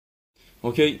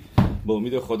اوکی. با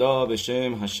امید خدا به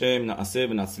شم هشم نعسه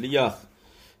و نצליח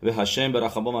و هشم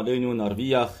برحمم علیנו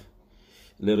נרוויח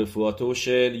לרפואתו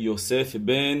של יוסף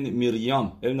בן מרים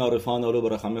אל נערפנו לו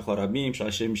ברחמך רבים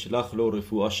שהשם ישלח לו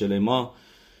רפואה שלמה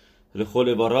לכל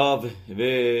איבריו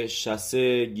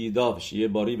ושסה גידיו שיהיה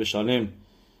בריא ושלם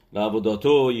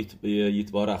לעבודתו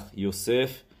יתברך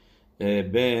יוסף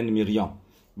بن مریام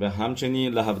و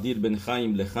همچنین להבדיל בין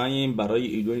חיים לחיים برای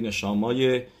עילוי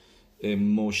נשמای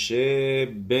موشه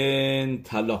بن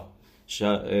طلا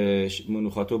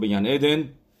منوخاتو به گن عدن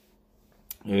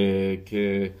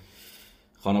که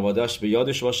خانوادهش به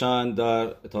یادش باشن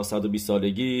در تا 120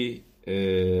 سالگی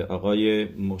آقای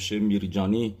موشه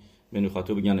میرجانی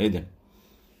منوخاتو به گن عدن.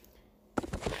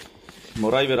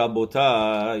 مرای و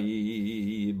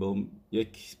ربوتای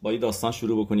با داستان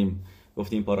شروع بکنیم.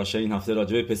 گفتیم پاراشه این هفته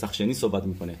راجع به پسخ شنی صحبت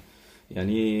میکنه،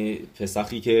 یعنی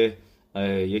پسخی که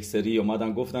یک سری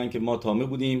اومدن گفتن که ما تامه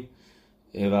بودیم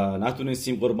و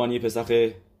نتونستیم قربانی پسخ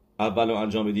اول رو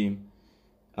انجام بدیم،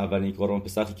 اولین قربان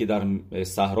پسخی که در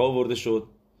صحرا آورده شد،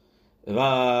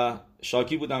 و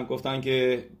شاکی بودن گفتن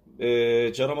که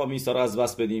چرا ما میسا رو از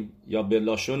بس بدیم. یا به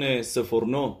لاشون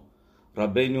سفرنو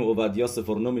ربینو عبدیا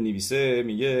سفرنو می نویسه،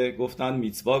 میگه گفتن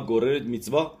میتوا گرد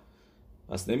میتوا،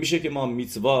 پس نمیشه که ما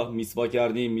میتوا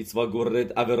کردیم میتوا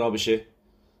گرد اورا بشه،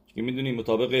 که میدونیم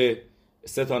مطابق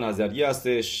 3 نظریه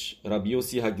هستش، ربی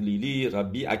یوسی هگلیلی،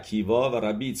 ربی عکیوا و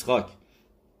ربی ایצחاک.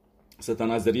 3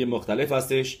 نظریه مختلف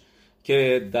هستش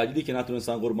که دلیلی که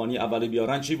نتونستن قربانی اولی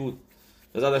بیارن چی بود.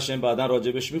 بذارشیم بعداً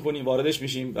راجبش میخونیم واردش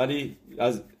میشیم، ولی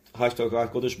از 8 تا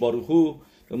کدش باروخو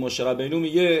به مشربینو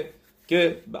میگه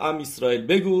که به ام اسرائیل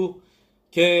بگو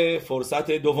که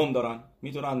فرصت دوم دارن،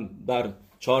 میتونن در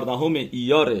 14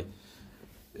 ایار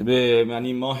به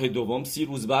معنی ماه دوم 30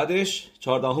 روز بعدش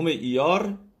 14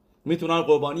 ایار میتونن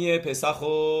قربانی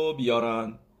پسخو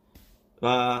بیارن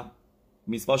و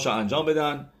میسواشو انجام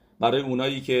بدن برای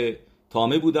اونایی که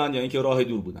تامه بودن یا اینکه راه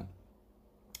دور بودن.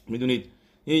 میدونید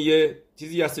این یه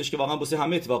چیزی هستش که واقعا واسه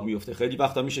همه اتفاق میفته. خیلی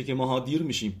وقتا میشه که ماها دیر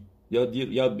میشیم،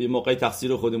 یا به موقعی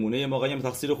تقصیر خودمونه، یه موقعی هم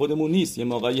تقصیر خودمون نیست، یه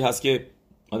موقعی هست که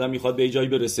آدم میخواد به جایی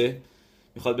برسه،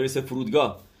 میخواد برسه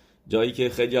فرودگاه، جایی که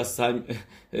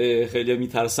خیلی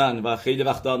میترسن و خیلی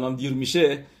وقتا آدم دیر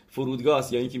میشه فرودگاه،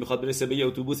 یا اینکه میخواد برسه به یه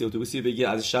اتوبوسی بگه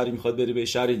از شهری میخواد بره به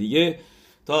شهر دیگه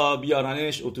تا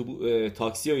بیارنش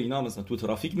تاکسی و اینا مثلا تو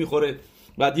ترافیک میخوره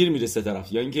و دیر میرسه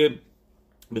طرف، یا اینکه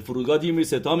به فرودگاه دیر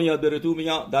میرسه تا میاد بره تو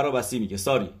میگه درو بستی، میگه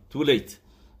ساری تو لیت.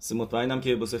 مطمئنم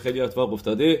که واسه خیلی اتفاق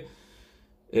افتاده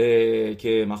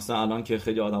که مثلا الان که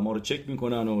خیلی آدما رو چک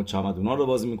میکنن و چمدونا رو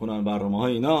باز میکنن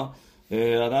برنامه‌های اینا،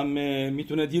 آدم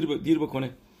میتونه دیر بکنه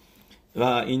و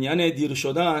این یعنی دیر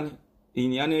شدن.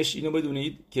 این یعنیش اینو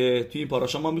بدونید که توی این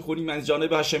پاراشا ما میخونیم از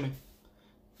جانب هشمه.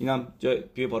 اینم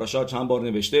توی پاراشا چند بار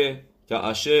نوشته که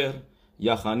اشر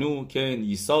یخنو کن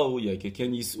یساو یا که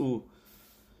کن یسو،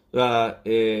 و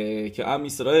که ام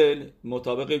اسرائیل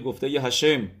مطابق گفته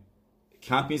هشم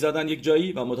کمپ میزدن یک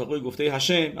جایی و مطابق گفته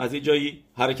هشم از یک جایی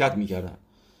حرکت میکردن.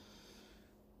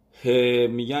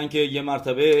 میگن که یه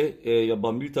مرتبه یا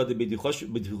با میرتاد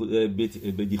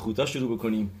بدیخوتا شروع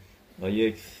بکنیم و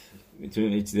یک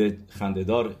میتونیم یه چیز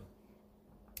خنده‌دار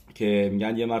که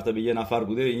میگن یه مرتبه یه نفر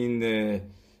بوده، این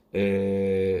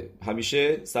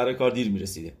همیشه سر کار دیر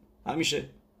میرسیده،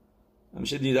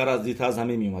 همیشه دیدار از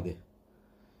همه میومده.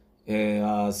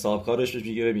 صاحب کارش بهش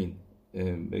میگه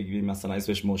ببین مثلا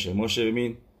اسمش موشه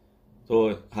ببین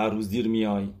تو هر روز دیر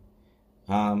میای،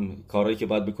 هم کارهایی که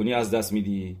باید بکنی از دست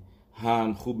میدی،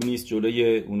 هم خوب نیست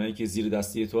جلوی اونایی که زیر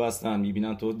دستی تو هستن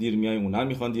میبینن تو دیر میای اونا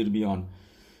میخوان دیر بیان،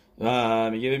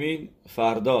 و میگه ببین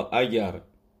فردا اگر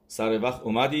سر وقت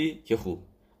اومدی که خوب،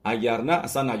 اگر نه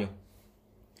اصلا نیا.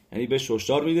 یعنی به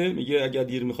شوشدار میده، میگه اگر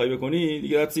دیر میخوای بکنی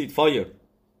دیگه that's it fire،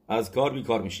 از کار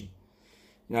بیکار میشی.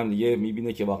 این هم دیگه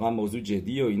میبینه که واقعا موضوع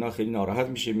جدیه و اینا خیلی ناراحت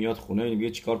میشه، میاد خونه میگه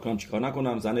چیکار کنم چیکار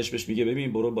نکنم. زنش بهش میگه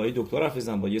ببین برو با یه دکتر حرف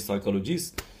بزن، با یه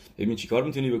سایکولوژیست، ببین چیکار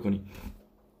میتونی بکنی.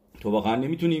 تو واقعا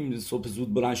نمیتونی صبح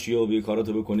زود بلند شی و به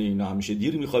کاراتو بکنی، اینا همیشه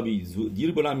دیر میخوابی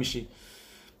دیر بلند میشی.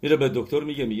 میره به دکتر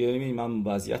میگه ببین من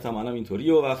وضعیتم الان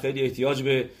اینطوریه و خیلی احتیاج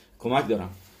به کمک دارم.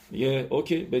 میگه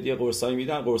اوکی بده یه قرصایی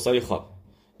میدن، قرصای خواب.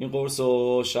 این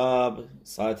قرصو شب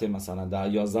ساعت مثلا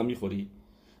 10 11 میخوری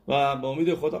و با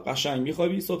امید خدا قشنگ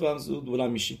میخوابی، صبح هم زود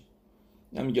بلند میشی.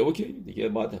 میگه اوکی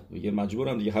دیگه دیگه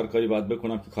مجبورم دیگه هر کاری باید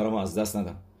بکنم که کارمو از دست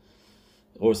ندم.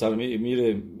 قرصا رو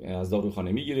میره از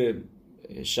داروخانه میگیره،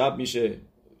 شب میشه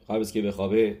قبل از که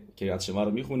بخوابه که شما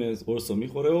رو میخونه، قرصو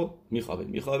میخوره و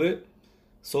میخوابه.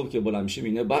 صبح که بلند میشه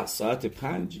میبینه بعد ساعت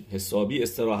 5 حسابی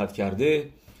استراحت کرده،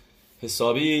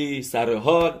 حسابی سر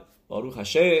حال، باروخ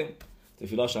هشه،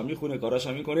 تفیلاش هم میخونه، کاراش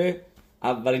هم میکنه.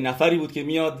 اولین نفری بود که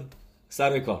میاد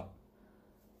سر کار.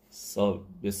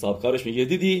 به صاحبکارش میگه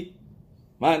دیدی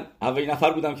من اولین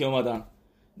نفر بودم که اومدم.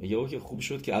 میگه اوکی خوب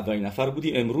شد که اولین نفر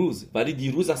بودی امروز، ولی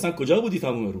دیروز اصلا کجا بودی؟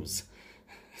 تمام روز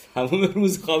تمام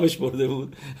روز خوابش برده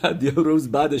بود، دیگه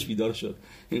روز بعدش بیدار شد.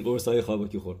 این قرصای خوابو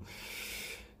که خورد.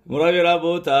 مرای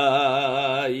ربوتایی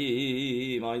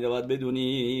ما اینو باید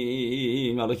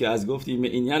بدونیم. حالا که از گفتیم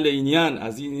اینیان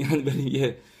از این بریم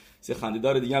یه سه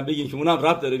خنده‌دار دیگه هم بگیم که اونم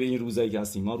ربط داره به این روزایی که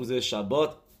هستیم. ما روز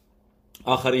شبات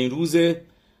آخرین روز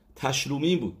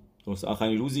تشرومین بود، درست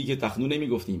آخرین روزی که تخنو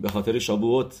نمیگفتیم به خاطر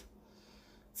شابوت،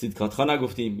 سیدکاتخا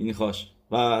نگفتیم اینی خواش،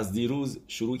 و از دیروز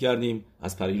شروع کردیم،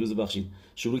 از پریروز بخشید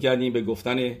شروع کردیم به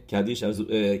گفتن کدیش از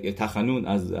تخنون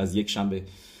از یک شنبه.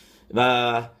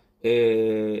 و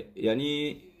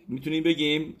یعنی میتونیم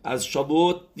بگیم از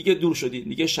شابوت دیگه دور شدیم،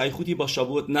 دیگه شیخوتی با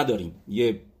شابوت نداریم،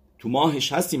 یه تو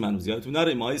ماهش هستیم، هنوز یادتون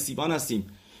نره ماه سیوان هستیم،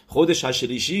 خودش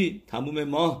هشریشی تموم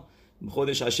ماه،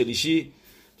 خودش هشریشی.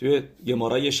 توی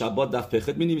گمارای شبات دف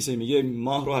پخت می‌نویسه میگه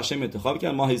ماه رو هشم انتخاب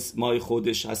کرد، ماه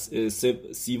خودش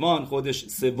سیوان خودش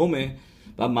سومه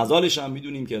و مزالش هم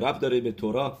میدونیم که ربط داره به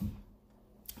تورا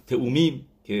تئومیم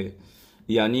که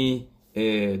یعنی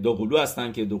دو قلو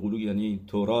هستن، که دو قلو یعنی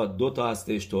تورا دو تا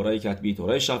هستش، تورای کتبی،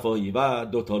 تورای شفاهی و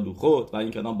دو تا لوخوت، و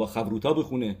این که آدم با خبروتا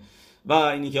بخونه، و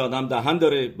اینی که آدم دهن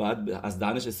داره باید از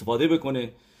دهنش استفاده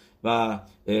بکنه. و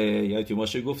یادتون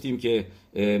باشه گفتیم که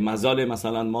مزال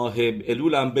مثلا ماه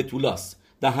الول هم بتولاس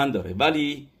دهن داره،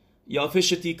 ولی یافه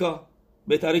شتیکا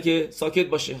بهتره که ساکت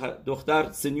باشه.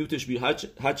 دختر سنیوتش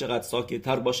هر چقدر ساکت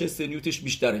تر باشه سنیوتش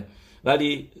بیشتره،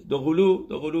 ولی دو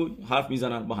قلو حرف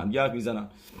میزنن، با هم حرف میزنن.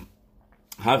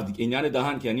 حرف دیگه این یعنی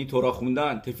دهن که یعنی تورا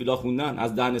خوندن، تفیلا خوندن،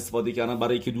 از دهن استفاده کردن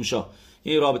برای که دوشا،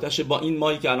 این رابطهش با این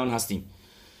ماهی که الان هستیم.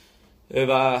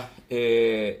 و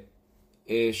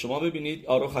شما ببینید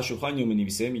آرو خشوخانی می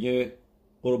نویسه میگه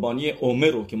قربانی عمر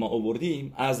رو که ما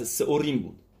آوردیم از سئوریم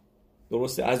بود،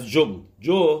 درسته؟ از جو بود.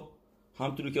 جو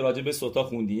همونطوری که راجع به سوتا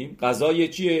خوندیم غذای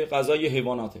چیه؟ غذای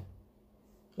حیواناته.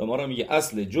 و ما رو میگه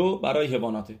اصل جو برای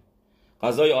حیواناته.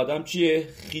 غذای آدم چیه؟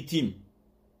 خیتیم،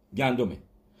 گندمه.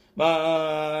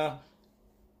 و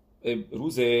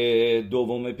روز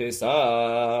دوم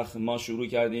پسح ما شروع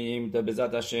کردیم به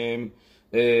ذات هشم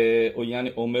او یعنی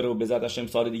عمر رو به ذات هشم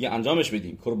سال دیگه انجامش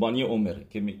بدیم، قربانی عمر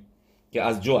که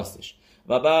از جو هستش.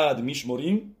 و بعد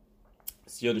میشمریم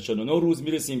 349 روز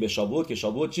میرسیم به شابوت، که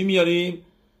شابوت چی میاریم؟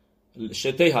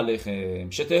 شته هلخم.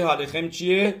 شته هلخم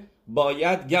چیه؟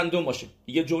 باید گندم باشه،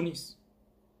 دیگه جو نیست.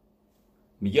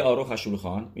 میگه آرو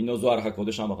خشولخان، اینو زوار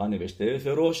حکودش هم واقعا نوشته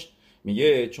فروش،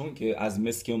 میگه چون که از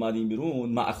مسکی اومدیم بیرون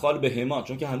معخال به هما،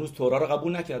 چون که هنوز تورا رو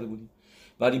قبول نکرده بودیم،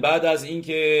 ولی بعد از این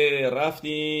که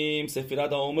رفتیم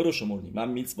سفیرت عمر رو شمردیم،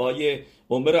 من میtzvahای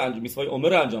عمر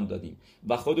رو انجام دادیم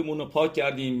و خودمون رو پاک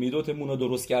کردیم، میدوتمون رو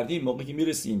درست کردیم، موقعی که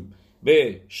میرسیم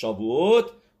به شابوت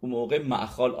اون موقع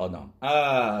معخال آدم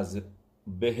از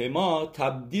بهما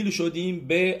تبدیل شدیم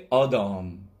به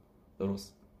آدم.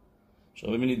 درست؟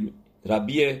 شما ببینید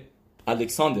ربی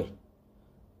الکساندر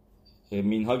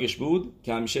مینهاگش بود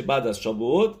که همیشه بعد از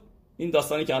شابوت این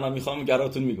داستانی که الان میخوام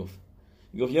گراتون میگفت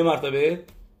یه مرتبه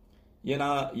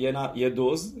یه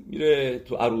دوز میره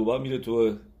تو عروبا، میره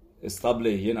تو استابل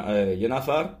یه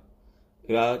نفر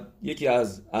و یکی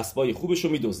از اسبای خوبش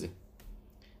رو میدوزه.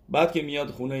 بعد که میاد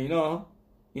خونه اینا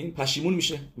این پشیمون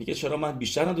میشه، میگه چرا من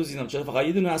بیشتر ندوزیدم، چرا فقط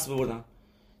یه دونه اسب بردم،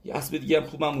 یه اسب دیگه هم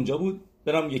خوبم اونجا بود،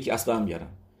 برم یکی اسب هم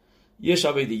بیارم. یه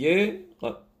شب دیگه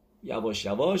یواش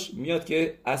یواش میاد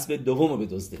که اسب دومو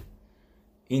بدزده.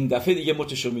 این دفعه دیگه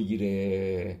مچشو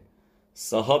میگیره،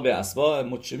 صاحب اسبا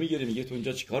مچشو میگیره، میگه تو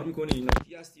اینجا چیکار میکنی؟ اینا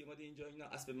کی هستی اومده اینجا؟ اینا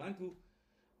اسب من کو.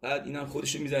 بعد اینم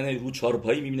خودشو میزنه رو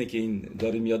چارپایی، میبینه که این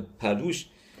داره میاد پلوش،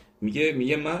 میگه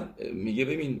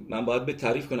ببین من باید به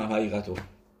تعریف کنم حقیقتو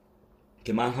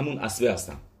که من همون اسبه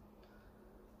هستم.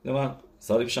 من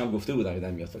سال پیشم گفته بودم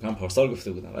اینا میاد، فکر کنم پارسال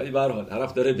گفته بودم، ولی به هر حال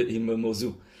طرف داره به این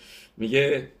موضوع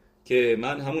میگه که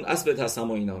من همون اسبت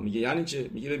هستم و اینا. میگه یعنی چه؟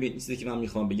 میگه ببین چیزی که من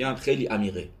میخوام بگم خیلی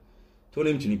عمیقه، تو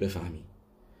نمیتونی بفهمی.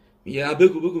 میگه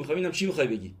بگو میخوام ببینم چی میخوای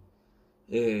بگی.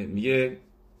 میگه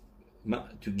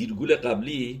تو گیرگول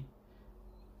قبلی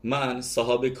من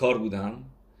صاحب کار بودم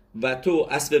و تو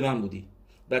اسب من بودی،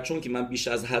 و چون که من بیش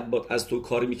از حد از تو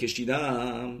کار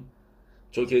میکشیدم،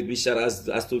 چون که بیشتر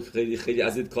از تو خیلی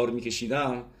ازت کار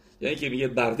میکشیدم، یعنی که میگه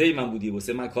برده من بودی،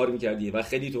 واسه من کار میکردی و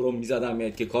خیلی تو رو میزدم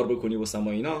که کار بکنی واسه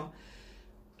ما اینا.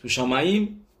 تو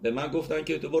شامعیم به من گفتن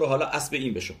که تو برو حالا اسب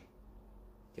این بشو،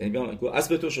 یعنی بیام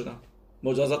اسب تو شدم،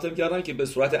 مجازاتم کردن که به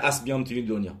صورت اسب بیام تو این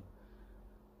دنیا.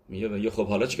 میگه خب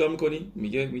حالا چیکار میکنی؟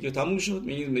 میگه تموم شد.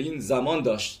 میگه این زمان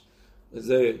داشت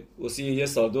واسه یه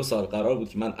سال 2 سال قرار بود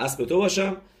که من اسب تو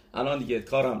باشم، الان دیگه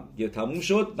کارم دیگه تموم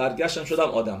شد، برگشتم شدم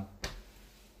آدم.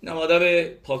 اینم آدم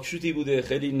پاکشوتی بوده،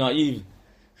 خیلی نایو،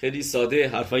 خیلی ساده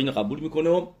حرفا اینو قبول میکنه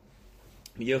و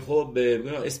میگه خب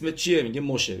اسمت چیه؟ میگه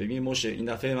موشه. ببین موشه، این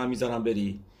دفعه من میذارم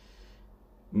بری،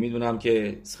 میدونم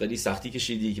که خیلی سختی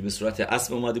کشیدی که به صورت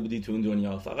اسب اومده بودی تو اون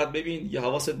دنیا، فقط ببین یه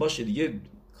حواست باشه دیگه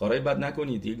کارهای بد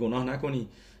نکنی، دیگه گناه نکنی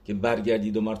که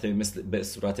برگردی دو مرتبه مثل به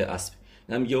صورت اسب.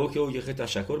 اینم میگه اوکی خیلی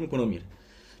تشکر میکنه و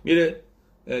میره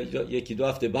یکی دو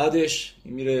هفته بعدش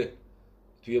میره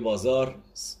توی بازار،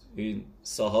 این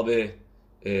صاحب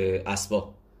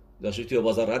اسبا داشته توی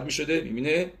بازار رد میشده،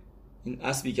 میبینه این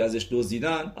اسبی که ازش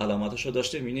دزدیدن علامتاشو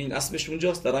داشته، میبینه این اسبش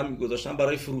اونجاست، دارن گذاشتن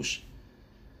برای فروش.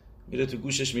 میره تو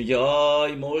گوشش میگه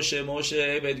آی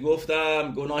موشه بهت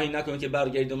گفتم گناهی نکن که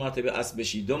برگردی دو مرتبه اسب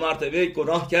بشی، دو مرتبه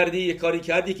گناه کردی، یه کاری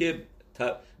کردی که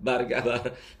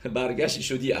برگشتی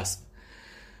شدی اسب.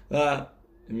 و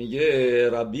میگه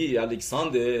ربی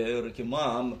الکساندر که ما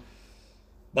هم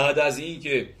بعد از این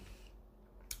که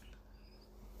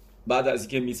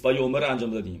میtzvah عمر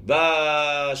انجام دادیم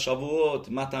و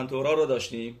شابوت متن تورا رو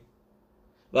داشتیم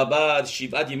و بعد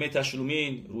شیوت یمه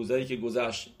تشلومین، روزایی که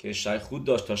گذشت که شیخوت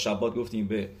داشت تا شبات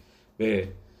گفتیم به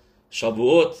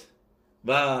شابوت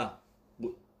و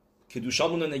که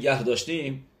دوشامون رو نگه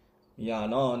داشتیم،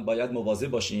 یعنی باید مواظب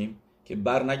باشیم که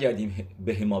بر نگردیم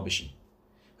به هما بشیم.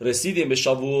 رسیدیم به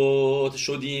شابوت،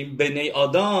 شدیم بنی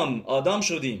آدم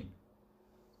شدیم،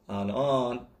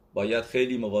 الان باید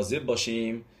خیلی مواظب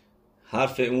باشیم،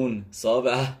 حرف اون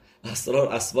صاحب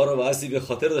اسرار اسوار رو بایستی به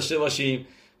خاطر داشته باشیم.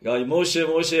 یا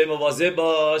موشه مواظب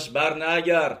باش، بر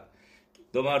نگرد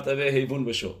دو مرتبه حیوان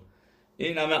بشو.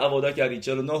 این همه عبادا کردی،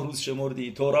 49 روز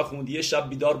شمردی، تورا خوندی، یه شب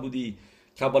بیدار بودی،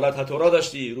 کبالت تورا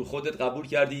داشتی، رو خودت قبول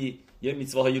کردی یه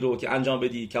میtzvahی رو که انجام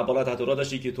بدی، کبالت تورا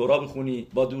داشتی که تورا بخونی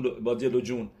با دل و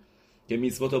جون، که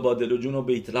میtzvot با دل و جون و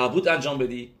بیت لابود انجام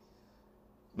بدی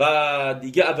و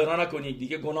دیگه عبرا نکنی،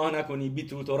 دیگه گناه نکنی،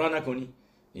 بیتو تورا نکنی.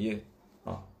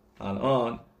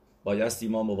 الان بایستی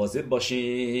ما مواظب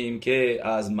باشیم که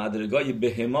از مدرگای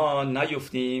بهما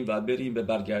نیفتیم و بریم به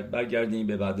برگردیم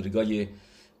به مدرگای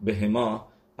بهما،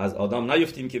 از آدم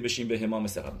نیفتیم که بشیم بهما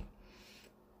مثل قبل.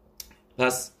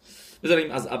 پس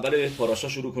بذاریم از اول پاراشا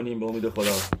شروع کنیم به امید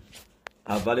خدا.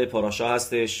 اول پاراشا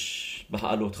هستش به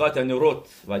علوتخات نروت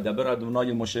و دبر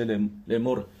ادونای موشه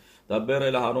لمر دبر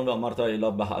الهارون و مرتا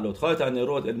الا به علوتخات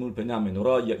نروت المول پنام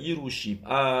نورا یا ایرو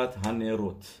شیبات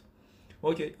هنروت.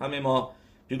 اوکی، همه ما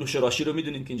پیروش راشی رو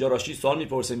میدونیم که اینجا راشی سوال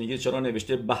میپرسه، میگه چرا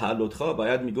نوشته بهلوتخا؟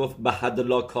 باید میگفت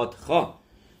بهدلاکاتخا،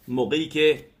 موقعی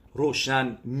که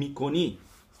روشن میکنی،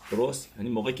 درست؟ یعنی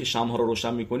موقعی که شمها رو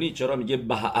روشن میکنی، چرا میگه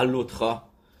بهلوتخا؟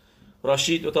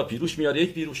 راشی دو تا پیروش میاره.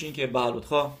 یک پیروش این که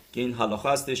بهلوتخا که این حلاخه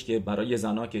هستش که برای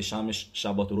زنا که شمش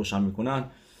شبات رو روشن میکنن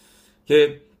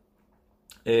که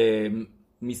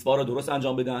میtzvah رو درست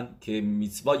انجام بدن، که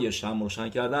میtzvah شم روشن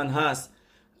کردن هست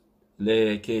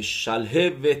که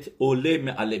شلهوت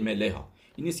اوله ملها.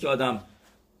 این نیست که آدم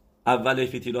اول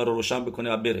فتیلا رو روشن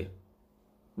بکنه و بره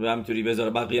و همینطوری بذاره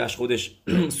بقیهش خودش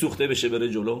سوخته بشه بره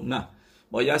جلو. نه،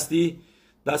 بایستی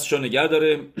دستشو نگه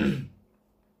داره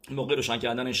موقع روشن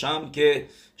کردن شم که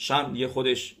شم یه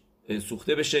خودش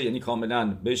سوخته بشه، یعنی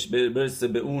کاملا برسه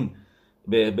به اون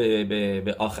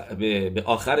به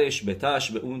آخرش، به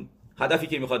تاش، به اون هدفی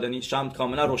که میخواد، یعنی شم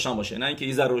کاملا روشن باشه، نه اینکه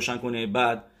یه ذره روشن کنه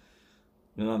بعد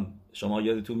شما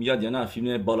یادتون میاد یا نه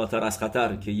فیلم بالاتر از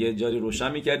خطر که یه جاری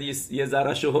روشن میکردی یه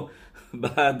ذرهشو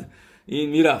بعد این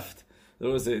میرفت،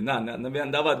 درسته؟ نه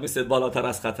نباید مثل بالاتر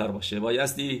از خطر باشه،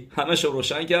 بایستی همه‌شو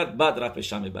روشن کرد بعد رفت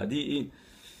شمع بعدی. این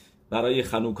برای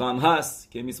خنوکا هم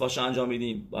هست که میtzvahش انجام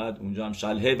میدیم، بعد اونجا هم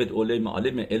شلهه بد اوله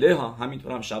معلم الها،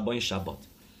 همینطور هم شبای شبات.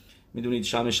 میدونید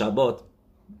شم شبات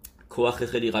کوخ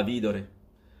خیلی قوی داره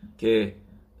که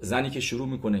زنی که شروع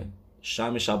میکنه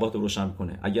شم شبات رو روشن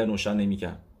میکنه، اگر روشن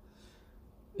نمیکرد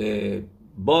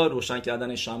با روشن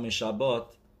کردن شم شبات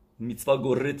میtzvah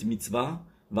گرت میtzvah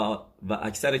و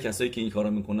اکثر کسایی که این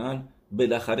کارو میکنن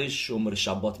بالاخره شمر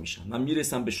شبات میشن و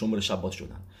میرسن به شمر شبات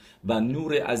شدن و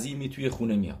نور عظیمی توی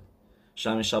خونه میاد.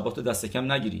 شم شبات رو دست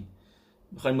کم نگیری.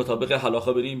 میخوایم مطابق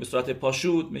حلاخا بریم به صورت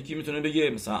پاشوت، میکی میتونه بگه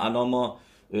مثلا الان ما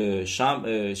شم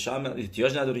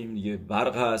احتیاج نداریم دیگه،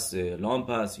 برق هست، لامپ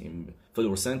هست،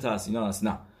 فلورسنت هست، اینا هست.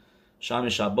 نه، شم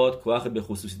شبات کوخ به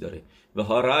خصوصی داره. و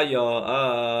هرایا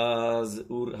از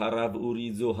هرب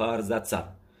اوری زوهر زد سر.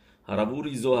 هرب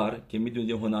اوری زوهر که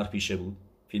میدونید هنر پیشه بود،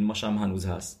 فیلماش هم هنوز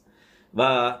هست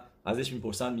و ازش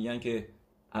میپرسن، میگن که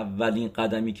اولین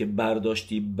قدمی که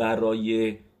برداشتی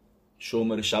برای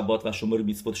شمر شبات و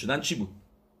شمر میtzvot شدن چی بود؟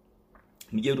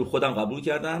 میگه رو خودم قبول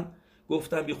کردم،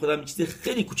 گفتم بی خودم چیز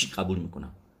خیلی کوچیک قبول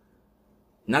میکنم،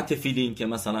 نه تفیلین که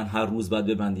مثلا هر روز باید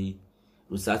ببندی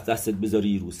رو دستت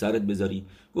بذاری، رو سرت بذاری.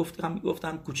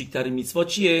 گفتم کوچکترین میtzva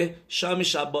چیه؟ شم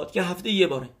شبات که هفته یه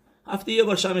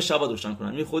بار شم شبات روشن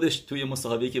کنم. این خودش توی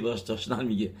مصاحبه‌ای که باهاش داشتن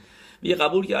میگه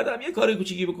قبول کردم یه کار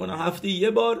کوچیکی بکنم، هفته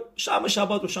یه بار شم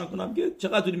شبات روشن کنم. که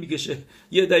چقدر طول میکشه؟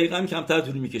 یه دقیقه هم کمتر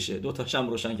طول میکشه. 2 تا شم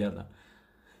روشن کردم.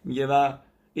 میگه و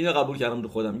اینو قبول کردم رو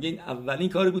خودم. میگه این اولین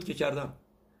کاری بود که کردم.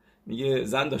 میگه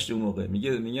زن داشته اون موقع.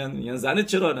 میگن زنت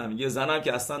چرا نه؟ میگه زنم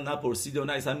که اصلا نپرسید و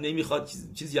نه اصلا نمیخواد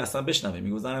چیزی اصلا بشنوه.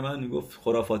 میگه زن من میگفت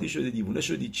خرافاتی شدی، دیوونه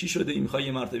شدی، چی شده این میخوای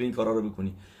یه مرتبه این کارا رو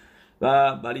بکنی؟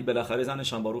 ولی بالاخره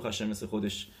زنش هم باروخ هاشم مثل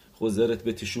خودش خزرت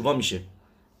به تشووا میشه.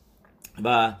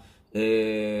 و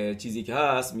چیزی که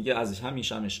هست میگه از همین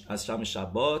از شم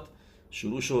شبات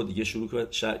شروع شد دیگه. شروع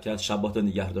کرد شبات رو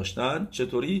نگه داشتن.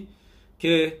 چطوری؟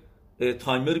 که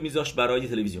تایمر میذاشت برای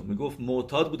تلویزیون. میگفت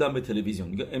معتاد بودم به تلویزیون.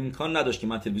 میگه امکان نداشت که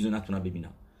من تلویزیون نتونم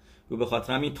ببینم. به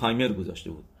خاطر همین تایمر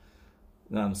گذاشته بود،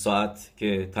 ساعت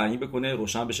که تعیین بکنه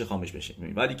روشن بشه خاموش بشه.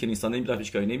 ولی کنیسا نمیرفت،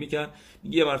 هیچ کاری نمیکرد.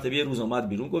 میگه یه مرتبه یه روز اومد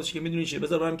بیرون گفتش که میدونی چیه،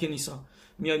 بذار برم کنیسا.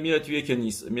 میاد توی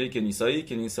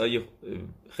کنیسای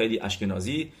خیلی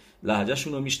اشکنازی،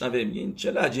 لهجهشون رو میشنوه. میگه این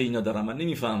چه لهجه اینا دارن من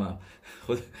نمیفهمم.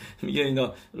 خود میگه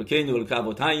اینا روکین و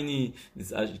کابوتاینی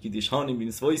کیدیشان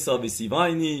بینسوی ساوی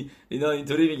سیواینی، اینا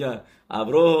اینطوری میگن.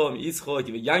 ابراهام ایسخاک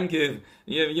و ینکف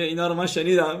میگه اینا رو من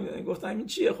شنیدم. گفتم این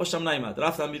چیه؟ خوشم نیامد.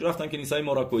 رفتم کنیسای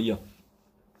ماراکویا.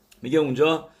 میگه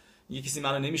اونجا یه کسی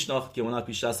منو نمیشناخت که اونا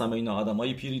پیش دستم اینا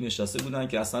آدمای پیری نشسته بودن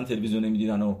که اصلا تلویزیون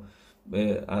نمیدیدن و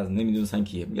از نمیدونستن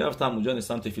کیه. میگه رفتم اونجا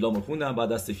نشستم تفیلامو خوندم.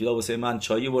 بعد از تفیلا واسه من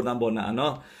چایی بردم با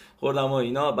نعنا خوردم و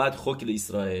اینا. بعد خوکل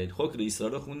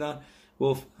اسرائیل خوندن.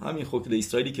 گفت همین خوکل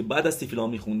اسرائیلی که بعد از تفیلا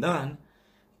میخوندن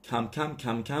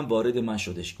کم کم وارد من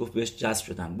شدش. گفت بهش جذب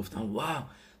شدم. گفتم واو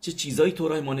چه چیزایی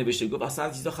تورای ما نوشته. گفت اصلا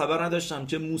از چیزا خبر نداشتم.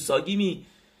 چه موساگیمی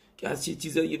که از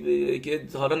چیزایی که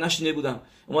حالا نشینه بودم.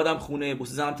 اومدم خونه بوس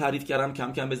زنم تعریف کردم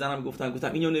کم کم بزنم.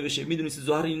 گفتم اینو نوشته، میدونی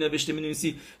زهر اینو نوشته، میدونی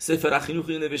سفر اخینوخ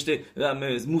اینو نوشته،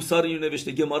 موسی اینو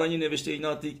نوشته، گمارا اینو نوشته.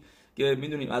 اینا که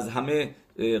میدونیم از همه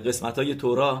قسمت‌های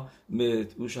تورا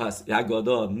توش هست.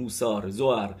 یگادا، موسی،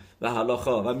 زوار و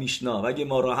هلاخا و میشنا و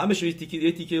گمارا همش یه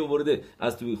تیکه آورده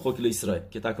از تو خوکل اسرائیل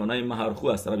که تکانای مهرخو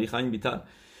است. ربی خایم بیتر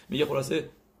میگه خلاصه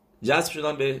جذب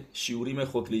شدم به شیوریم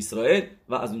خوکل اسرائیل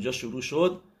و از اونجا شروع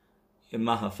شد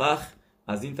محفخ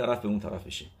از این طرف به اون طرف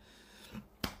بشه.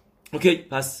 اوکی،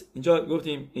 پس اینجا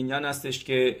گفتیم این یعنی هستش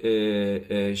که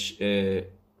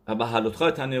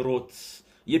بهالوتخا تنروت.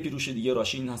 یه پیروش دیگه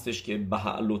راشی این هستش که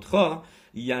بهالوتخا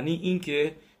یعنی این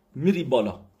که میری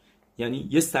بالا. یعنی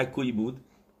یه سکویی بود،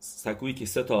 سکویی که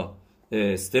 3 تا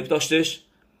استپ داشتش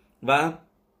و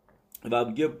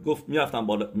میگه گفت میرفتم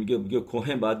بالا. میگه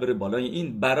کوهن باید بره بالای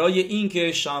این برای این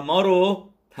که شما رو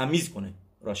تمیز کنه.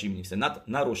 راشی می‌نویسه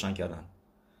نه روشن کردن.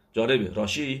 جالبه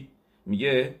راشی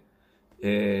میگه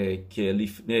که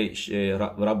لیفنه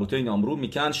ربوتای نامرو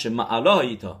میکن شمعلا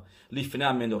هایتا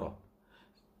لیفنه منورا،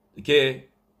 که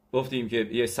گفتیم که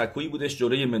یه سکویی بودش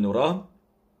جلوی منورا،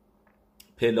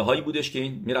 پله هایی بودش که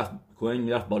این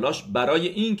میرفت بالاش برای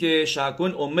این که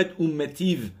شکن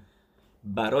امتیو،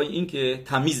 برای این که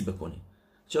تمیز بکنه.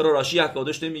 چرا راشی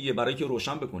حکادش نمیگه برای که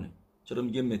روشن بکنه؟ چرا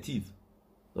میگه متیو؟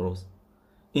 درست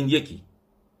این یکی.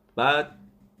 بعد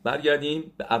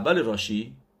برگردیم به اول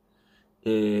راشی.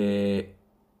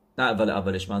 نه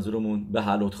اولش منظورمون به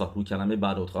حلوتخا، رو کلمه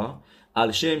بعدوتخا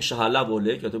الشم شهله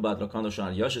وله که تو بدرکان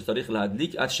داشتن یاش تاریخ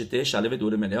لدلیک از شته شلوه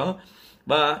دوره ملیا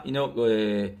و اینا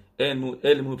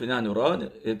علمو پنن نوران.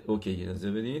 اوکی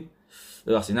اجازه بدین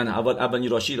ببخشید. نه اولی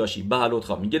راشی به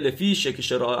حلوتخا میگه لفی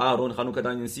شکش را اهرون خانوکت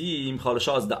انسیم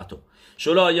خالشا از دعتو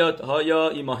شلایات هایا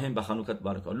ایماهم به خانوکت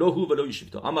برکا لوهو ولو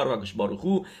یشبتو امر راگش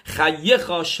باروخو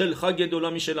خیخا شلخا گدولا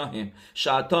میشلاهم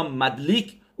شاتا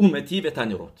مدلیک اومتی و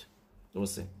تنیروت.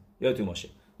 درسته؟ یادتون باشه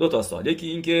 2 تا سوال. یکی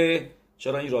این که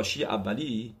چرا این راشی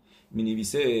اولی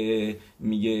مینویسه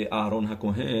میگه اهرون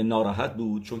حکومه ناراحت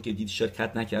بود چون که دید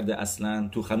شرکت نکرده اصلا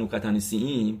تو خنوکت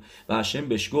انسیم و هشم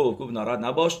بهش گفت ناراحت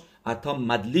نباش حتی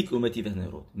مدلیک اومتی و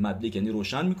تنیروت. مدلیک یعنی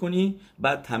روشن میکنی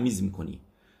بعد تمیز میکنی.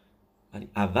 ولی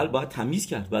اول باید تمیز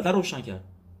کرد بعد روشن کرد.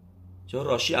 چرا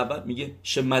راشی اول میگه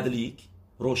شمدلیک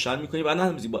روشن میکنی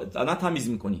بعد تمیز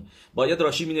میکنی؟ باید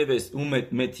راشی مینویس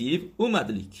اومتیو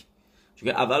اومدلیک، چون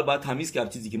اول باید تمیز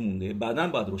کرد چیزی که مونده بعداً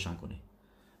باید روشن کنه.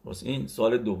 واسه این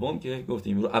سوال دوم که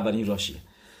گفتیم رو اولین راشیه.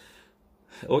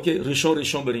 اوکی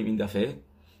ریشون بریم این دفعه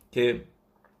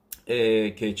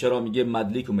که چرا میگه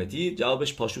مدلیک اومتی.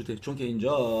 جوابش پاشوته، چون که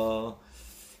اینجا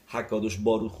حکادوش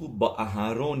باروخو با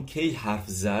اهرون کی حرف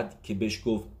زد که بهش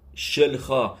گفت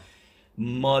شلخا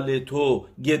مال تو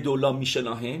گدولا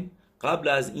میشلاهم قبل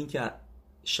از این که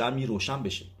شمی روشن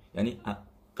بشه. یعنی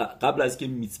قبل از که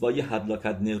میtzvah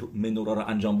حدلاکت منورا رو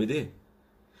انجام بده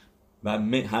و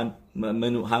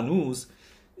هنوز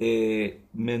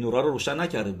منورا رو روشن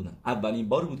نکرده بودن. اولین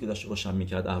بار بود که داشت روشن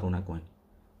میکرد اهرون الکوهن،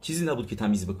 چیزی نبود که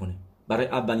تمیز بکنه. برای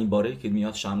اولین باره که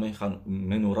میاد شمع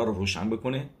منورا رو روشن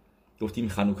بکنه. گفتیم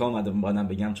خانوکا اومدم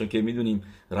بگم، چون که میدونیم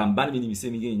رمبن می‌نویسه،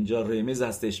 میگه اینجا رمز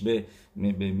هستش به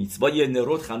میtzvah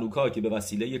نروت خانوکا که به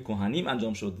وسیله کهنیم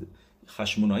انجام شد.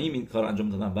 خشموناییم این کار انجام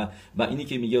دادن و اینی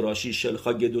که میگه راشی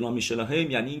شلخا گدونا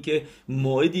میشلهم، یعنی اینکه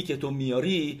موعدی که تو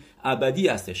میاری ابدی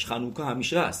هستش. خانوکا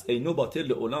همیشه هست، اینو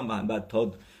باطل اولام و بعد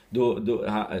تا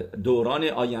دوران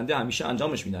آینده همیشه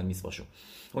انجامش میدن میtzvahشو.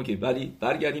 اوکی، ولی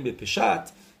برگردیم به پشت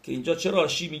که اینجا چرا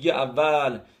راشی میگه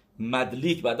اول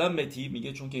مدلیک بعدم متیو.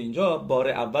 میگه چون که اینجا بار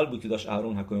اول بود که داشت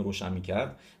اهرون الکوهن روشن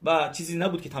میکرد و چیزی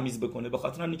نبود که تمیز بکنه، به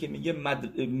خاطر همینه که میگه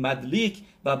مدلیک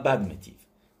و بعد متیو.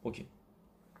 اوکی،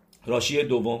 راشی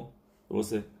دوم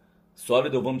درسته. سوال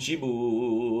دوم چی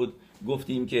بود؟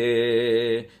 گفتیم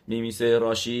که میمیسه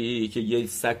راشی که یه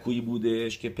سکویی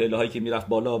بودش که پله هایی که میرفت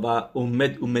بالا و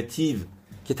اومتیو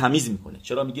که تمیز میکنه.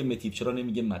 چرا میگه متیو، چرا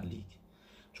نمیگه مدلیک؟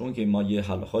 چون که ما یه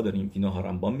حلقه داریم که اینا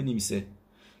هارمبان بنویسه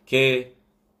که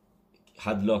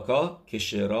حدلاکا که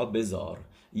شرا بزار،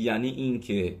 یعنی این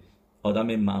که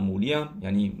آدم معمولی هم،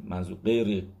 یعنی منظور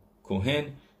غیر کوهن،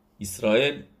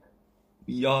 اسرائیل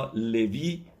یا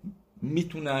لوی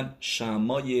میتونن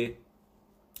شمع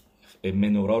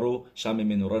منورا رو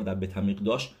در بیت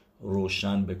المقدس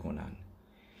روشن بکنن،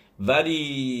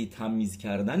 ولی تمیز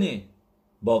کردن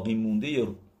باقی مونده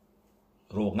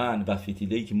روغن و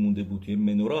فتیله‌ای که مونده بود توی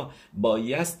منورا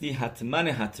بایستی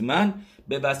حتما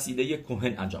به وسیله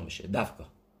کهن انجام بشه، دفکا.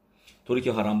 طوری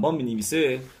که هارمبان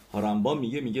می‌نویسه، هارمبان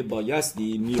میگه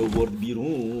بایستی میآورد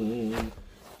بیرون،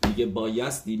 میگه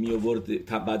بایستی میآورد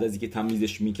بعد از اینکه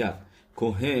تمیزش میکرد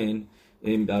کهن.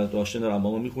 در داشتن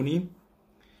رمبان میخونیم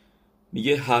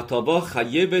میگه هاتاوا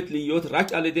خیبت لیوت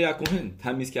رک علیده کهن،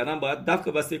 تمیز کردن باید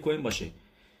دفکا وسیله کهن باشه.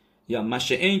 یا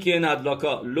مشه این که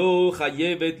ندلاکا لو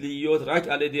خیبت لیوت رک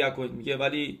علیده کهن، میگه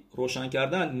ولی روشن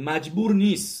کردن مجبور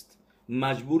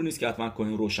نیست که حتما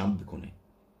کهن روشن بکنه.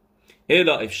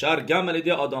 الا افشار گم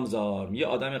علیده آدم زار، یه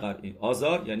آدم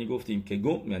آزار، یعنی گفتیم که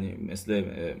گم، یعنی مثل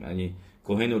یعنی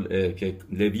کوهن که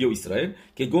لوی و اسرائیل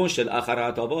که گون شل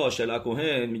اخراتابا شل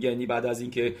کوهن، میگه یعنی بعد از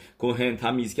اینکه کوهن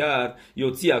تمیز کرد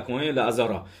یوتسی کوهن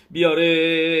لازارا،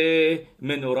 بیاره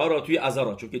منورا را توی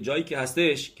ازارا، چون که جایی که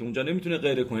هستش که اونجا نمیتونه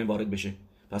غیر کوهن وارد بشه،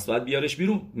 پس باید بیارش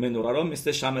بیرون. منورا رو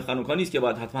مثل شمع خانوکا نیست که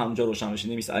باید حتما اونجا روشن بشه،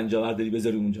 نمیشه اینجا برداری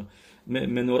بذاری اونجا.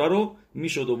 منورا رو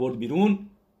میشد آورد بیرون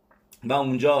و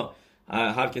اونجا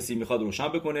هر کسی میخواد روشن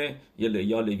بکنه،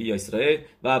 یا لوی یا اسرائیل،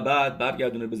 و بعد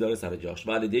برگردونه بذاره سر جاش.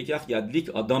 ولی دیگه یدلیک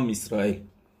آدم اسرائیل.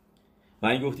 و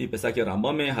این گفتی پسک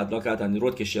رمبامه حدلاک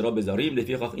اتنیروت که شرا بذاریم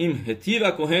لفیخ این هتی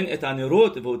و کوهن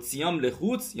اتنیروت و سیام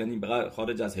لخوت، یعنی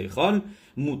خارج از هیکل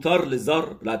موتار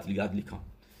لزار لدلیکان.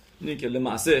 اینه که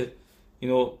لمعسه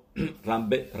اینو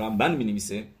رمبن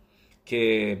مینویسه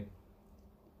که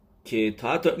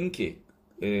تا حتی این که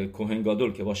کوهن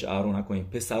گادول که باشه اهرون الکوهن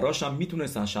پسراش هم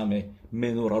میتونستن شمع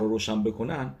منورا رو روشن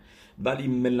بکنن، ولی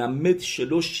ملمد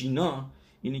شلو شینا،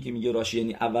 اینی که میگه راشی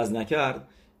یعنی عوض نکرد،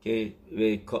 که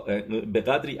به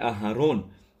قدری اهرون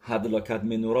حدلاکت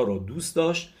منورا رو دوست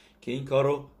داشت که این کار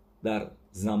رو در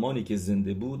زمانی که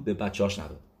زنده بود به بچه‌هاش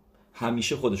نداد،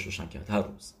 همیشه خودش روشن کرد. هر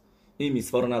روز این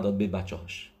میtzvah رو نداد به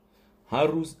بچه‌هاش، هر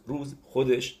روز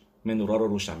خودش منورا رو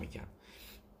روشن میکرد.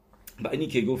 و اینی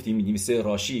که گفتیم می‌نویسه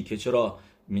راشی که چرا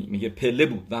میگه پله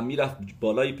بود و میرفت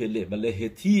بالای پله و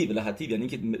لهتی یعنی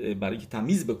که برای که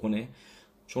تمیز بکنه،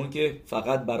 چون که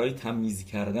فقط برای تمیز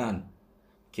کردن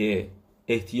که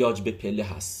احتیاج به پله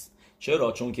هست.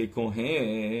 چرا؟ چون که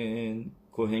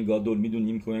کوهن گادول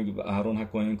میدونیم کوهن اهرون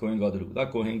کوهن گادول بود.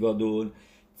 کوهن گادول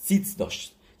سیتس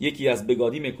داشت. یکی از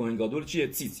بگادیم کوهن گادول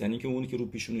چیه؟ سیتس، یعنی که اونی که رو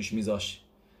پیشونش میذاش،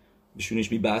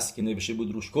 پیشونش میبست که نوشته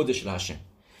بود روش کدش لاشم.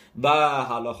 و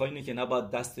حالا اینه که نباید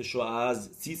دستشو از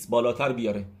سیس بالاتر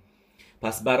بیاره.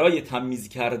 پس برای تمیز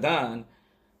کردن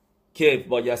که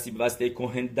بایستی به واسطه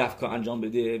کوهن دفکا انجام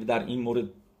بده، در این مورد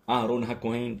اهرون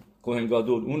کوهن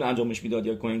گادول اون انجامش میداد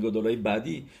یا کوهن گادولای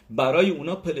بعدی، برای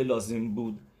اونا پله لازم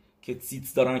بود که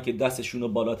سیتس دارن که دستشونو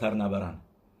بالاتر نبرن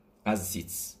از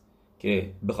سیتس،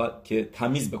 که بخواد که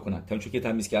تمیز بکنن. چون که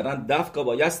تمیز کردن دفکا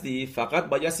فقط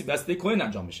بایستی واسطه کوهن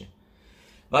انجام بشه،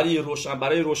 ولی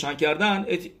برای روشن کردن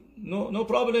نو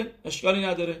پرابلم، اشکالی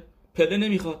نداره، پله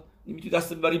نمیخواد، میتونی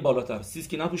دست ببری بالاتر، سیس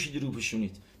که نپوشیدی رو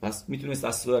پوشونید، پس میتونست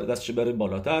دستش بره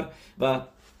بالاتر. و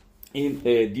این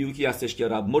دیوکی هستش که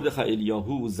رب مردخای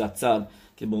الیاهو زتسل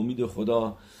که به امید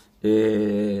خدا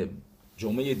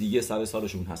جمعه دیگه سر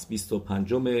سالشون هست،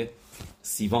 25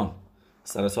 سیوان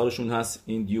سر سالشون هست،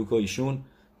 این دیوکا ایشون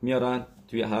میارن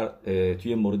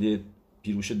توی مورد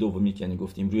پیروش دومی که یعنی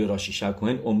گفتیم روی راشی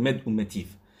شکوهن امد اومتیف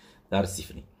در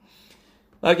سفری.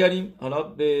 برگردیم حالا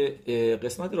به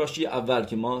قسمت راشی اول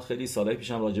که ما خیلی سالهای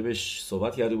پیشم راجبش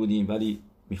صحبت کرده بودیم، ولی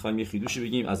میخوایم یه خیدوشی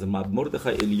بگیم از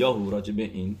مردخای الیاهو راجب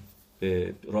این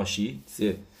راشی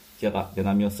که به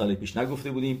نمیاد سال پیش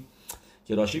نگفته بودیم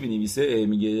که راشی بنویسه.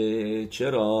 میگه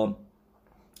چرا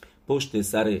پشت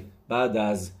سر بعد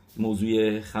از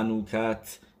موضوع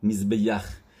خنوکت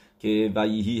مزبیخ که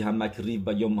ویهی هم مکریب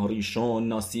و یوم هریشون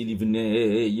ناسی لیونه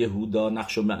یهودا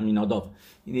نقش و معناداب،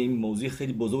 این موضوع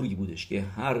خیلی بزرگی بودش که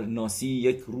هر ناسی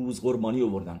یک روز قربانی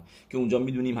آوردن که اونجا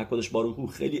میدونیم حکادش باروخو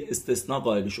خیلی استثناء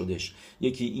قائل شدش.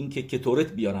 یکی این که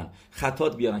کتورت بیارن،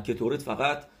 خطات بیارن. کتورت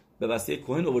فقط به واسطه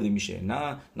کوهن آورده میشه،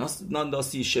 نه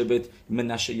ناسی شبت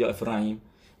منشه یا افرایم.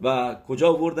 و کجا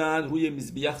آوردن؟ روی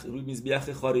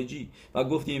مزبیخ خارجی. و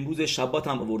گفتیم امروز شبات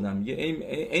هم آوردن. میگه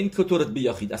این کتورت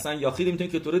بیاخید، اصلا یاخید نمیتونه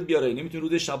کتورت بیاره، نمیتونه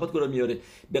روز شبات کارو میاره.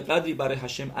 به قدری برای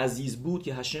هشم عزیز بود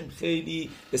که هشم خیلی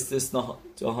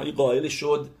استثناءهای قائل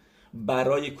شد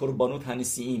برای قربانوت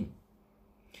هنسییم.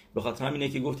 به خاطر همینه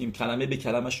که گفتیم کلمه به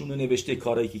کلمه‌شون رو نوشته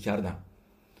کارایی که کردن.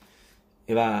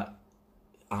 و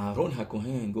آرون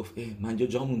هکوهن گفت من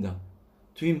جا موندم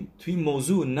توی این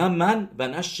موضوع، نه من و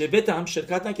نه شبت هم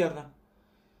شرکت نکردم.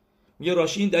 میگه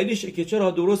راشی این دلیلشه که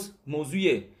چرا درست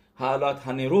موضوع حالات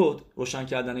هنرود روشن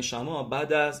کردن شما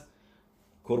بعد از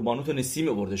قربانوت نسیم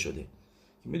آورده شده.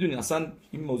 میدونین اصلا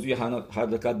این موضوع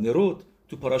حرکت نرود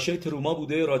تو پاراشه تروما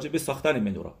بوده راجع به ساختن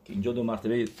منورا که اینجا 2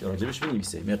 مرتبه راجبش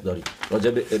می‌نویسه مقداری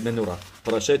راجع به منورا.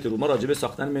 پاراشه تروما راجع به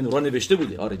ساختن منورا نوشته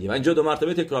بوده آردی و اینجا 2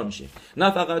 مرتبه تکرار میشه.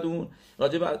 نه فقط اون،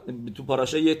 راجع به تو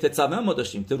پاراشه تتسوه ما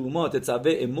داشتیم تروما،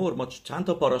 تتسوه امور، ما چند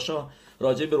تا پاراشا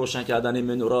راجع به روشن کردن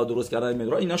منورا، درست کردن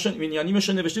منورا ایناشون یعنی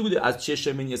میشه نوشته بوده از چه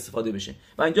شمنی استفاده بشه.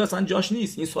 و اینجا اصلا جاش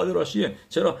نیست. این سوال راشیه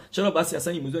چرا بس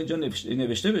اصلا این موضوع اینجا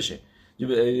نوشته بشه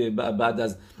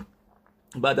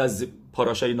بعد از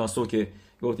پاراشای ناسو که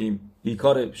گفتیم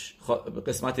بیکار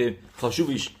قسمت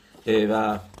خاشوبیش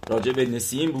و راجع به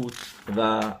نسیم بود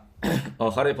و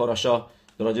آخر پاراشا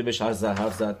راجع به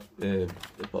حرف زد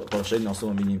پاراشای ناسو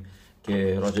می‌بینیم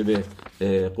که راجع به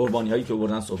قربانی هایی که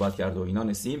آوردن صحبت کرد و اینا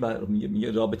نسیم. و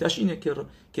میگه رابطش اینه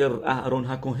که اهرون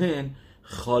هکوهن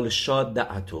خالشا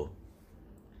دعتو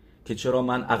که چرا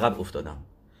من عقب افتادم،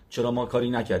 چرا ما کاری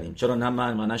نکردیم، چرا نه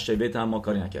من نه شبت هم ما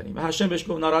کاری نکردیم. و هشم بهش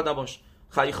گفت ناراحت نباش،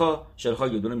 خیخا شرخا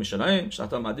گدونه میشنایم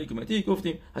شتا مدی کمتی.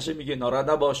 گفتیم هشم میگه ناراحت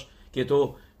نباش که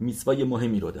تو میtzvah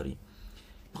مهمی رو داری.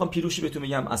 میخوام پیروشی بهتون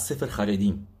میگم از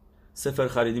سفر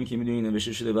خریدیم که میدونید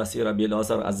نوشته شده وصیه ربی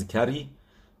الازر از کری.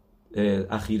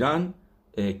 اخیراً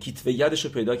کتوه یدش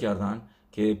رو پیدا کردن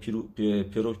که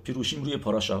پیروشیم روی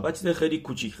پاراشا و چیز خیلی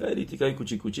کوچیک، خیلی تیکای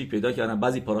کوچیک پیدا کردن.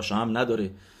 بعضی پاراشا هم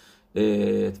نداره،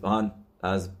 اتفاقاً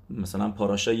از مثلا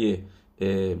پاراشای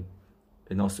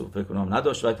ناسو فکر کنم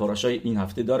نداشت و پاراشای این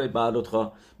هفته داره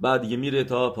بعد دیگه میره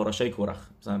تا پاراشای کورخ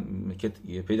مثلا که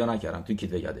پیدا نکردم توی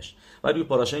کتوه یدش. ولی روی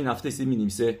پاراشای این هفته سی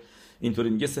می‌نویسه اینطوری،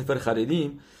 میگه سفر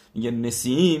خریدیم، میگه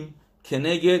نسیم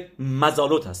کنگد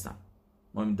مزالوت هستن.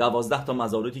 ما 12 تا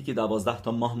مزالوتی که 12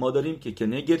 تا ماه ما داریم که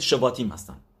کنگد شباتیم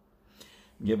هستن.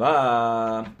 میگه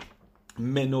و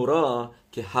منورا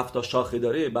که 7 تا شاخه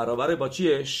داره برابر با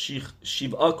چیه؟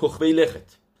 شیبا کخوی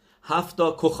لخت، 7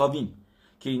 تا کخاویم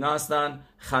که اینا هستن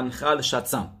خنخل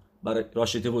شتسم برای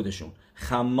راشته بودشون،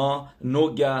 خما،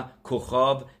 نوگا،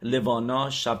 کخاو، لوانا،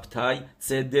 شبتای،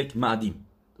 صدک، معدیم.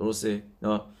 درسته؟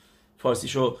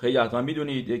 فارسیشو خیلی حتما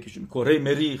میدونید، کره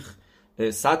مریخ،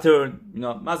 ساترن،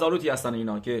 اینا مزاروتی هستن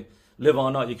اینا که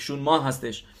لوانا یکشون ماه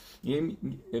هستش.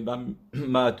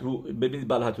 ببینید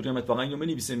بلحتوری هم اتفاقا اینو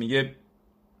می‌نویسه، میگه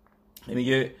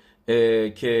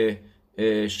که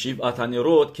شیبا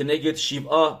تنیرود که نگید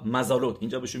شیبا مزالوت،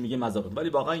 اینجا بهشون میگه مزالوت، ولی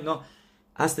واقعا اینا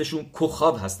اصلشون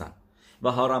کخاب هستن.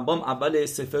 و هارمبام اول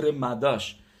سفر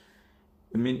مداش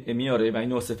میاره و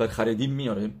اینو سفر خریدیم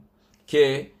میاره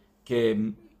که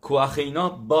کوخ اینا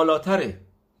بالاتره.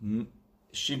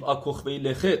 شیبا کخبه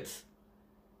لخت،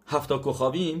 7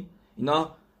 کخاویم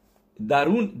اینا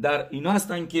در اینا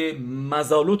هستن که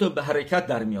مزالوت رو به حرکت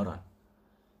در میارن.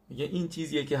 میگه این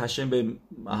چیزیه که هشم به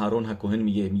اهرون هکوهن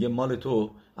میگه مال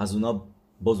تو از اونا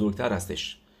بزرگتر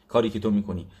هستش کاری که تو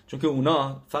میکنی، چون که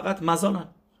اونا فقط مزالن.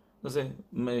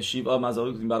 مثلا شیبا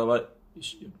مزال گفتیم برابر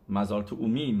مزال تو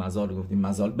اومی، مزال گفتیم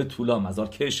مزال به طولا، مزال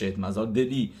کشت، مزال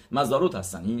دلی، مزالوت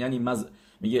هستن. این یعنی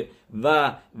میگه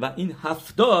و این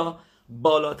 7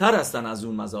 بالاتر هستن از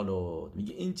اون مزالوت.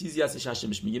 میگه این چیزی هستش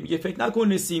هشمش میگه فکر نکن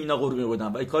نسیم اینا قربونی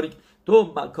بودن، ولی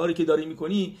کاری که داری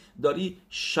میکنی، داری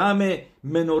شم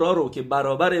منورا رو که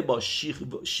برابر با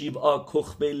شیبا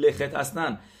کخبه لخت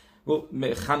هستن،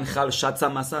 خنخل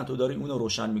شتسم هستن، تو داری اونو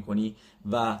روشن میکنی.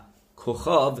 و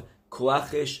کخاو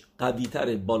کوخش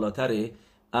قوی‌تره، بالاتره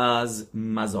از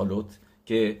مزالوت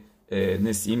که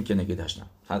نسیم که نگه داشتن.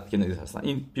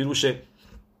 این پیروش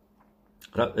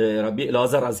ربی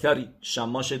الازر ازکری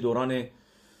شماش دوران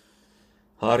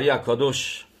هاری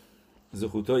اکادوش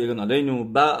زخوتو یگن علینو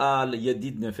بعل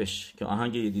یدید نفش که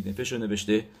آهنگ یدید نفش رو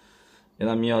نوشته.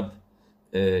 یادم میاد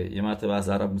یه مرتبه از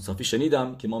عرب موسافی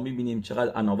شنیدم که ما میبینیم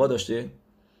چقدر عناوا داشته،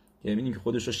 که میبینیم که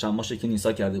خودش رو شماش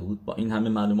کنیسا کرده بود با این همه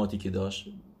معلوماتی که داشت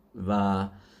و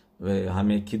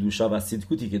همه کیدوشا و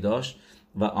سیدکوتی که داشت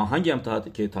و آهنگی هم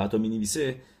که تحت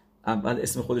مینویسه اول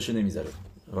اسم خودش رو نمیذاره،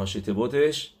 راشت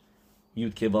بوتش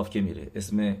یود که واف که میره،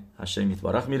 اسم هشم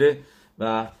یتبارخ میره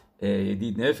و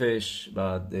دید نفش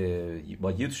بعد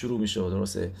با یود شروع میشه و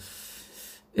درسته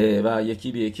و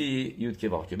یکی به یکی یود که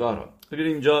واف که بارا.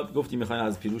 ببینید اینجا گفتیم میخوایم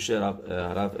از پیروش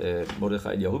عرب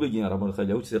مردخای الیاهو بگیم. عرب مردخای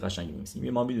الیاهو چیز قشنگی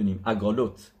میگیم. ما میدونیم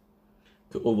اگالوت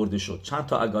که آورده شد، چند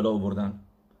تا اگالا آوردن؟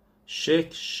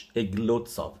 6 اگلوت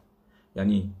ساب،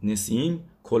 یعنی نسیم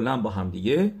کلا با هم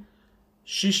دیگه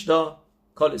 6 تا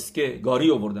کالسکه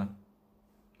گاری آوردن،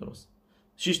 درست؟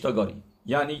 6 تا گاری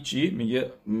یعنی چی؟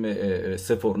 میگه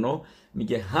سفرنو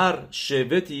میگه هر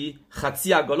شبتی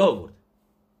خطی اگالا آورد.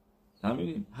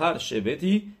 همین هر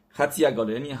شبتی خطی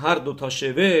اگالا، یعنی هر دو تا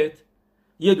شبت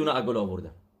یه دونه اگالا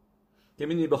آوردن. که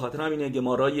میدونی به خاطر همینه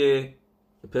گمارای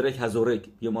پرک هزورک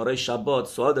گمارای شبات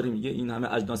سوال داریم، میگه این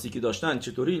همه اجناسی که داشتن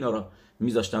چطوری اینا را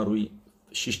میذاشتن روی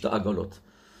 6 تا اگالوت،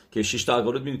 که 6 تا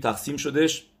اگالوت میدونی تقسیم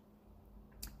شدش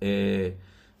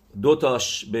 2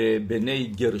 تاش به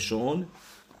بنی گرشون،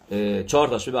 4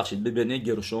 تاش ببخشید به بنی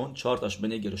گرشون، 4 تاش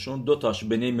بنی گرشون، 2 تاش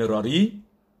بنی مراری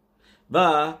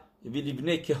و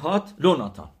ویلیبنی کهات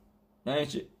لوناتان، یعنی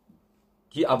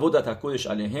کی عبودت کدش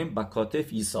علیهم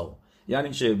بکاتف عیسی، یعنی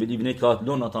چه؟ ویلیبنی کهات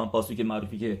لوناتان پاسوی که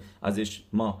معروفی که ازش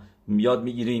ما یاد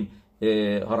میگیریم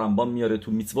هارمبام میاره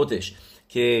تو میتوتش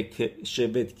که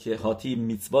شبت که هاتی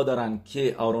میتوا دارن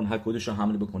که آرون هکودش رو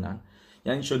حمل بکنن،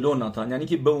 یعنی چه لوناتان؟ یعنی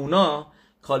که به اونا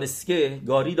کالسکه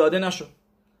گاری داده نشد،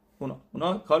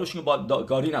 اونا کارشون با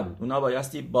گاری نبود، اونا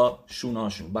بایستی با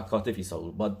شوناشون با کاتف عیسی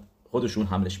با خودشون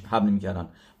حمل میکردن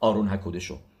آرون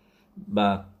هکودشو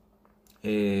و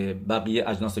بقیه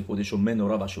اجناس کودشو،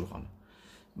 منورا و شولخان.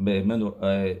 به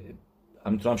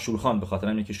همینطور هم شولخان به خاطر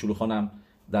اینکه شولخان هم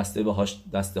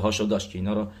دسته هاشو داشت که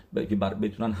اینا رو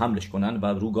بتونن حملش کنن و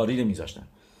رو گاری نمیذاشتن.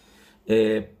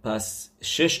 پس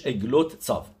 6 اگلوت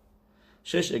صاف،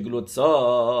 6 اگلوت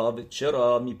صاف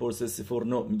چرا میپرسه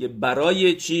سفرنو؟ میگه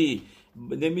برای چی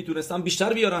نمیتونستن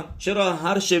بیشتر بیارن؟ چرا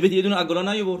هر شبت یه دونه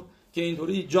اگلا نیاورد که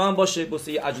اینطوری جا هم باشه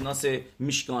واسه اجناس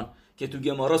میشکان، که تو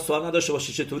گمارا سوال نداشته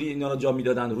باشه چطوری اینا رو جا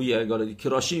میدادن روی اگالوت.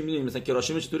 کراشی میدونیم مثلا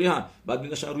کراشی چطوری هم بعد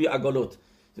میذاشتن روی اگالوت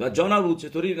و جا نبود،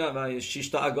 چطوری و 6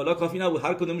 تا اگالا کافی نبود،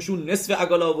 هر کدومشون نصف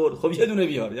اگالا آورد. خب یه دونه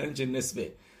بیار، یعنی چه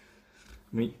نصفه؟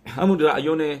 همون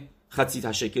رعیون خطی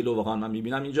تشکل رو واقعا من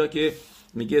میبینم اینجا که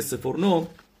میگه سفرنو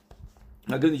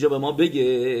اگر اینجا به ما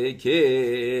بگه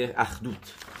که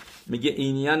اخدوت، میگه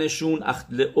اینیانشون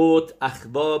اخلئوت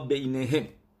اخوا بینهم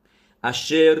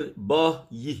اشر با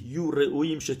یهیو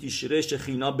رؤیم شتیشره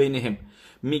شخینا بینهم.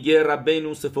 میگه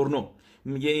ربینو سفرنو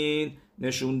میگه این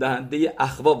نشون دهنده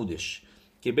اخوا بودش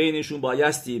که بینشون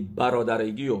بایستی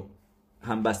برادرگی و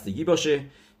همبستگی باشه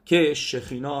که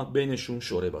شخینا بینشون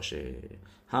شوره باشه،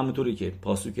 همونطوری که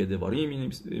پاسوک دواری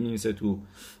می‌نویسه تو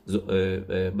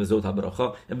به زوت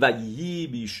براخا و یی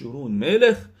بیشورون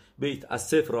ملخ بیت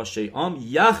اسف را شیعام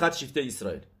یخد شیفته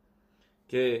اسرائیل،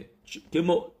 که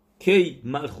کی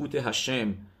ملخوت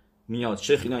هشم میاد،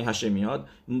 شخینای هشم میاد،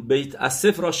 بیت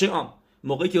اسف را شیعام،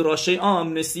 موقعی که راشی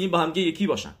عام نسیم با همگه یکی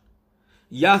باشن،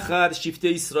 یخد شیفته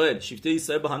اسرائیل، شیفته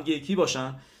اسرائیل با همگه یکی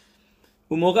باشن،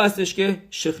 اون موقع هستش که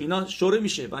شخینا شوره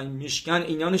میشه. و این میشکن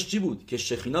اینانش چی بود؟ که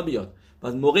شخینا بیاد.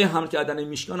 و موقع حمل کردن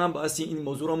میشکان هم باعث این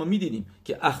موضوع رو ما میدیدیم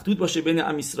که اخدود باشه بین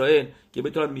ام اسرائیل که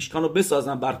بتونن میشکان رو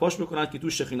بسازن، برپاش بکنن که تو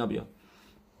شخینا بیاد.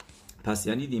 پس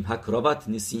یعنی دیدیم حکراوت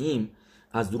نسیم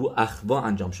از رو اخوا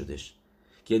انجام شدش،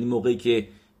 که یعنی موقعی که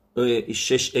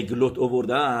 6 اگلوت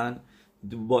آوردن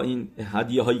با این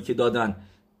هدیه هایی که دادن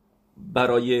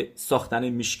برای ساختن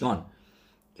میشکان،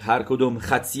 هر کدوم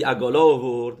خطی اگالا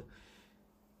آورد،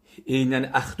 این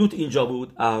اخدود اینجا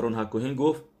بود. اهرون هکوهن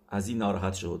گفت از این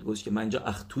ناراحت شد، گفت که من اینجا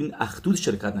اخدود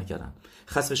شرکت نکردم.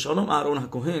 خسف شالوم اهرون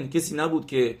هکوهن کسی نبود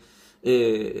که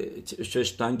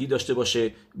تنگی داشته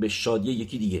باشه به شادی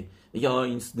یکی دیگه، یا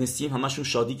این نسیم همشون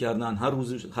شادی کردن،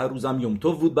 هر روزم یوم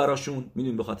توف بود براشون.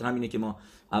 میدونیم به خاطر همینه که ما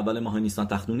اول ماه نیسان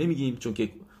تختون نمیگیم، چون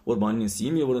که قربانی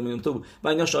نسیم میبردن یوم توف بود و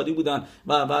اینا شادی بودن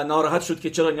و ناراحت شد که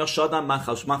چرا اینا شادن،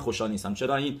 من خوشحال نیستم،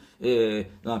 چرا این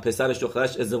پسرش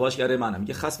دخترش ازدواج کرده منم.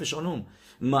 میگه خسف شالوم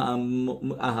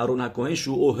اهرون هکوهن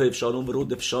شو اوهب شالوم و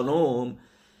رودف شالوم،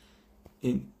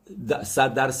 این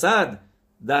 100%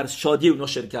 در شادی اونا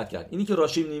شرکت کرد. اینی که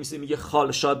راشی می‌نویسه میگه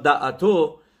خال شاد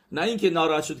دعتو، نه اینکه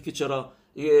ناراحت شد که چرا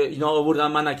اینا آوردن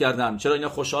من نکردم، چرا اینا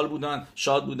خوشحال بودن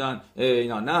شاد بودن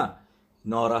اینا، نه،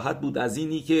 ناراحت بود از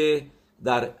اینی که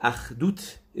در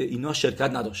اخدوت اینا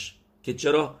شرکت نداشت، که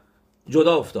چرا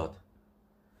جدا افتاد.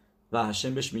 و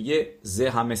هشم بهش میگه زه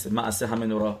همه معسه همه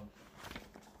نورا.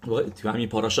 تو همین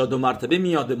پاراشا 2 مرتبه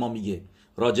میاد به ما میگه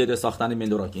راجع به ساختن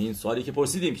منورا، که این سوالی که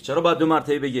پرسیدیم که چرا باید 2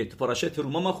 مرتبه بگه، تو پاراشا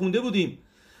تروما ما خونده بودیم،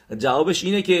 جوابش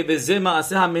اینه که به زه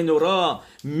معسه همه نورا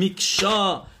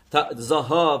میکشا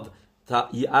زهاو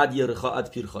یعد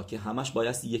یرخاعت پیرخا، که همش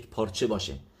بایستی یک پارچه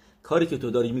باشه. کاری که تو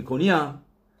داری میکنی هم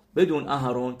بدون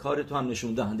اهرون، کار تو هم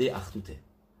نشون دهنده اخدوته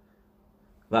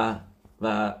و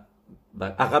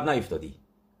عقب نیفتادی،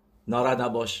 ناراحت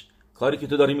نباش. کاری که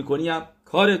تو داری میکنی هم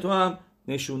کار تو هم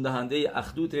نشون دهنده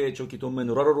اخدوته، چون که تو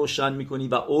منورا رو روشن میکنی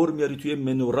و اور میاری توی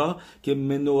منورا، که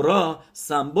منورا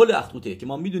سمبل اخدوته، که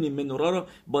ما میدونیم منورا رو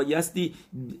بایستی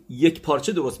یک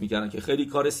پارچه درست میکردن، که خیلی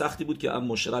کار سختی بود که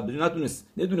مشرب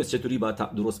ندونست چطوری باید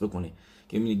درست بکنه،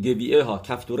 که گویه ها،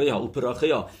 کفتوره ها،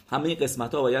 اوپراخه ها، همه این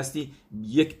قسمت ها بایستی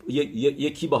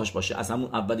یکی باهاش باشه. از همون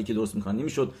اولی که درست میکنن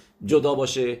نمیشد جدا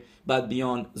باشه بعد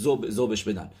بیان ذوبش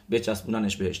بدن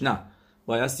بچسبوننش بهش، نه،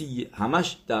 بایستی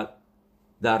همش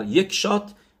در یک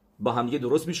شات با هم دیگه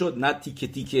درست میشد، نه تیکه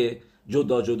تیکه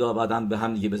جدا جدا بعدن به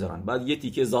هم دیگه بذارن. بعد یه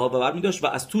تیکه ذهب برمی داشت و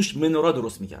از توش منورا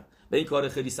درست میکرد. به این کار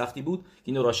خیلی سختی بود.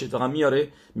 اینو راشد هم میاره،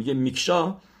 میگه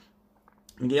میکشا،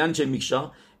 میگه یعنی چه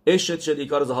میکشا؟ اشت شد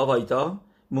ایکار ذهب هایتا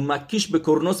ممکش به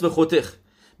کرنوس و خوتخ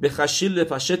به خشیل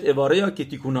فشت اواره یا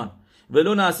کتیکونان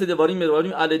ولو ناسه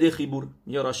دواریم علیده خیبور.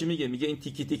 میگه راشی میگه این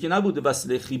تیکی تیکی نبوده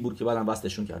وصله خیبور که بعدم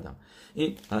وصلشون کردم.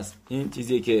 این پس این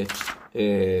چیزیه که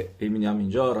میبینیم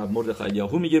اینجا رب مردخای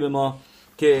الیاهو میگه به ما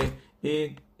که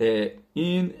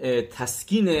این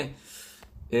تسکین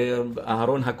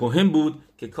اهرون هکوهم بود،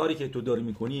 که کاری که تو داری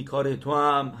میکنی کار تو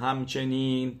هم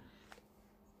همچنین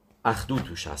اخدو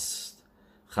توش هست.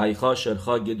 خیخا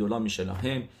شرخا گدولا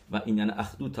میشلاهم، و این یعنی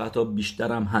اخدو تا حتی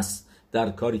بیشتر هم هست در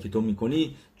کاری که تو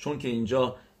میکنی، چون که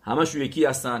اینجا همشو یکی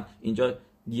هستن. اینجا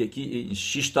یکی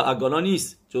 6 تا عگالا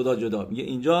نیست جدا جدا، میگه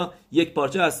اینجا یک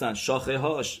پارچه هستن، شاخه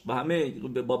هاش و همه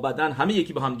با بدن همه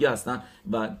یکی با هم دیگه هستن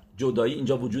و جدایی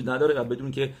اینجا وجود نداره. و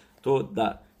بدون که تو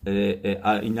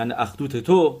این یعنی اخدود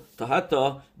تو تا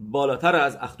حتی بالاتر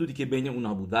از اخدودی که بین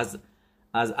اونها بود،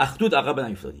 از اخدود عقب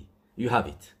نیفتادی. you have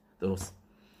it. درست.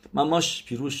 ماش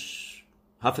پیروش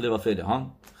حفله و فعله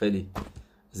ها، خیلی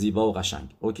زیبا و قشنگ.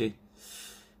 اوکی،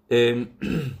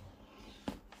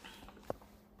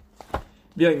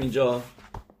 بیایم اینجا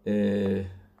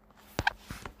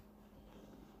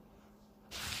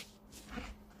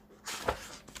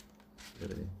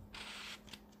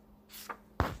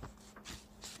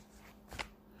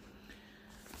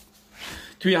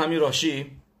توی همین راشی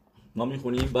ما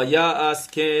میخونیم و یا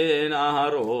از که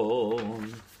اهرون،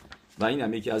 و این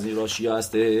هم یکی از این راشی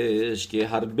هستش که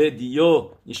هر بدیو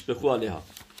نیش بخو علیها.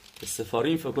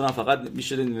 سفاریم فکر کنم فقط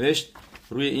میشه نوشت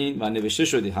روی این و نوشته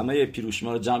شده، همه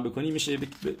پیروشما رو جمع بکنی میشه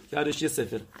کارش یه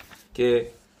سفر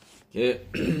که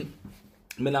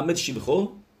ملمد شیبخو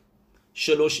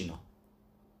شلوشینا،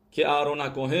 که اهرون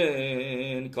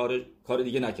هکوهن کار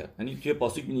دیگه نکرد. یعنی توی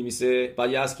پاسوک می‌نویسه و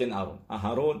یاسکن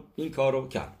اهرون این کارو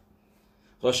کرد.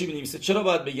 راشی می‌نویسه چرا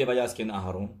باید بگه و یاسکن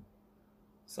اهرون؟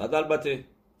 صد البته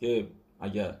که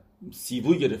اگر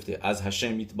سیبوی گرفته از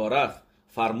هشم یتبارخ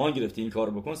فرمان گرفته این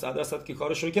کارو بکن، 100% که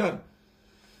کارشو کرد.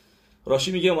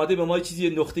 راشی میگه اومده به ما یه چیزی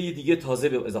نقطه دیگه تازه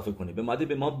به اضافه کنه، اومده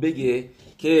به ما بگه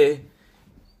که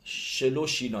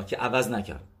شلوشینا، که عوض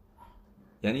نکرد.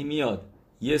 یعنی میاد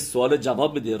یه سوال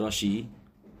جواب بده راشی،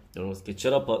 درست، که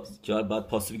چرا باید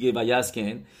پاسخ بگه و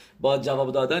یاسکن، با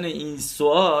جواب دادن این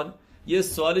سوال یه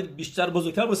سوال بیشتر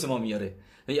بزرگتر واسه ما میاره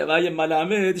و یه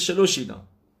ملامت شلوشینا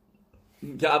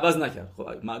که عوض نکرد. خب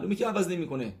معلومه که عوض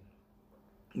نمیکنه،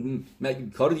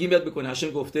 کار دیگه میاد بکنه. هاشم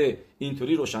گفته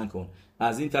اینطوری روشن کن،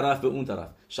 از این طرف به اون طرف،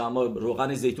 شما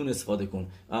روغن زیتون استفاده کن،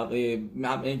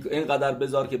 اینقدر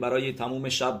بذار که برای تمام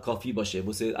شب کافی باشه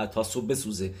واسه تا صبح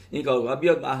بسوزه. این کار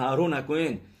بیاد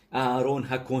اهرون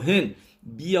هکوهن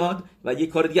بیاد و یه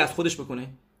کار دیگه از خودش بکنه.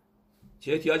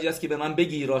 چه احتیاجی هست که به من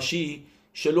بگی راشی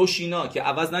شلوشینا که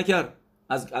عوض نکرد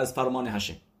از فرمان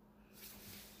هاشم؟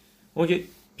 اوکی،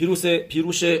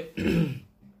 پیروش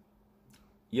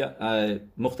یا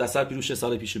مختصر پیروش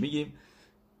سال پیشو میگیم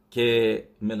که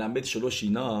ملمت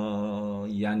شلوشینا،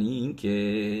 یعنی این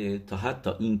که تا حتی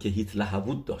این که هیتلر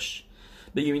هبود داشت.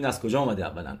 بگیم این از کجا آمده؟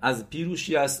 اولا از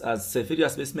پیروشی است، از سفری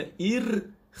است به اسم ایر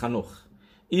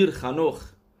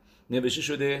خنوخ نوشته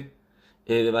شده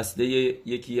به وسیله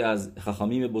یکی از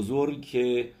خخامیم بزرگ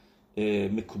که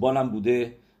مکوبان هم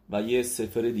بوده و یه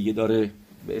سفر دیگه داره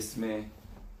به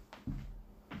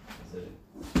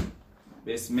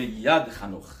اسم ید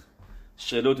خنوخ،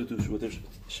 شلوت و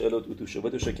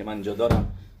توشبوتش که من اینجا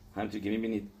دارم، همینطور که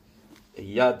میبینید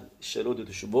ید شلوت و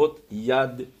توشبوت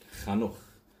ید خنوخ.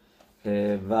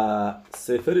 و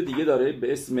سفر دیگه داره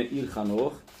به اسم ایر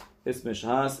خنوخ، اسمش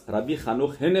هست ربی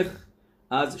خنوخ هنخ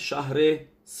از شهر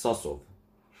ساسوف.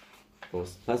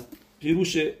 پس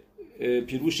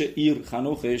پیروش ایر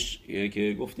خنوخش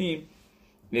که گفتیم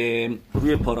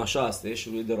روی پاراشا هستش،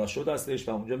 روی دراشود هستش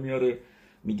و اونجا میاره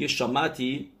میگه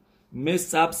شامتی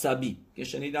مسب سبی که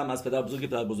شنیدم از پدر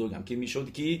بزرگم که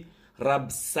میشد که رب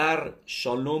سر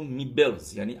شالوم می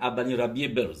بلز، یعنی اولین ربی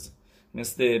بلز،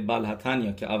 مثل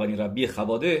بلحتنیا که اولین ربی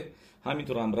خواده،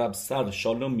 همینطور هم رب سر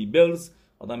شالوم می بلز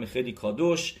آدم خیلی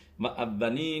کادوش و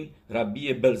اولین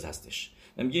ربی بلز هستش.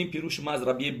 میگه این پیروش ما از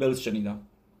ربی بلز شنیدم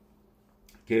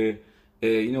که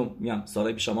اینو میگم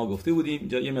سالهای پیش ما گفته بودیم،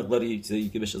 اینجا یه مقداری چیزی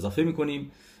که بهش اضافه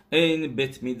میکنیم. این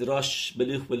بیت میدراش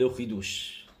بلیخ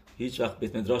خیدوش، هیچ وقت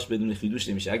بیت میدراش بدون خیدوش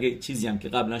نمیشه. اگه چیزی هم که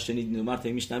قبلا شنیدین و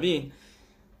مرتبه میشنوین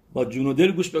با جون و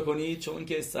دل گوش بکنید، چون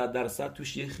که 100%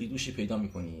 توش یه خیدوشی پیدا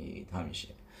میکنید همیشه.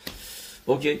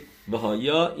 اوکی،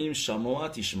 بهایا این شما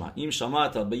تیشما، این شما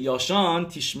تا به یاشان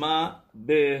تیشما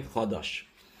به خاداش.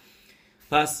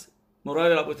 پس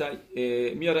مرای ربوتای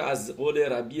میاره از قول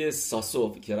ربی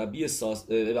ساسوف که ربی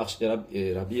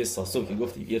ساسوف که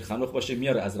گفتیم یه خنوخ باشه،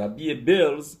 میاره از ربی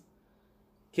بلز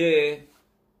که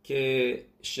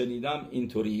شنیدم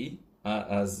اینطوری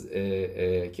از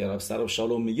که رب سر و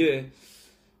شالوم میگه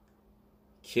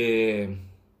که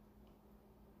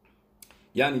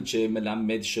یعنی چه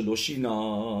ملمد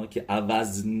شلوشینا که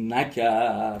عوض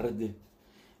نکرد،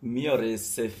 میاره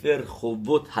سفر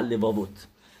خوبوت حلوابوت.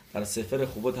 در سفر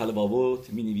خوبوت حلوابوت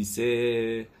می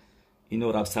نویسه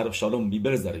اینو رب سر و شالوم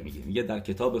بیبرز داره میگه در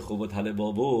کتاب خوبوت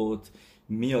حلوابوت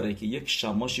میاره که یک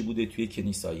شماشی بوده توی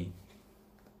کنیسایی،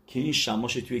 که این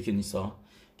شماش توی کنیسا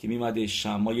که میمده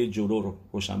شمای جلو رو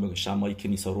روشن بکنه، شمای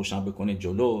کنیسا روشن بکنه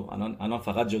جلو. الان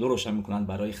فقط جلو روشن میکنن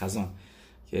برای خزان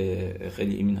که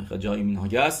خیلی جای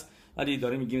ایمنهاگی است، ولی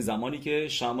داره میگیم زمانی که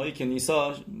شمای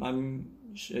کنیسا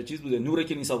چیز بوده، نور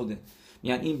کنیسا بوده.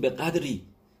 یعنی این به قدری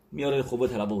میاره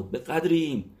خوبت حلوابوت، به قدری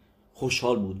این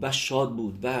خوشحال بود و شاد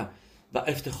بود و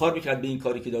افتخار میکرد به این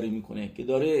کاری که داره میکنه، که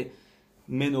داره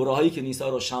منوره‌های کنیسا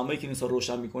رو، شمای کنیسا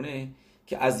روشن میکنه،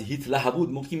 که از هیت لهبود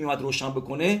موقعی میومد روشن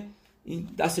بکنه این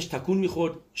دستش تکون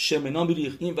میخورد، شمنا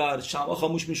میریخت این ور، شمع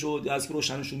خاموش میشد از که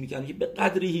روشنشون میکرد. به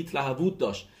قدری هیت لهبود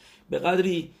داشت، به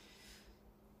قدری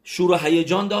شور و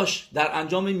هیجان داشت در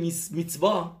انجام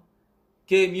میتوا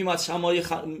که میومد شمعای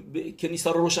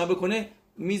کنیسا رو روشن بکنه،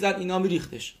 میزد اینا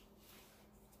میریختش.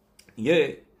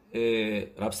 یه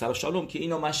رب سر و شالوم که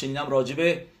اینو من شنیدم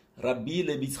راجبه ربی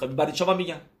لبیتخابی بردیچا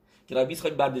میگن که ربی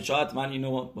خواهی بردیچات، من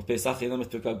اینو با پسخ خیدم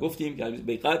اتفاق گفتیم که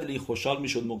به قدری خوشحال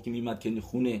میشد موقعی میمد که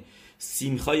خونه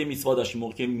سیمخای میتوا داشت،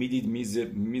 موقعی میدید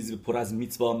میز پر از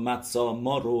میتوا، متسا،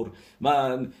 مارور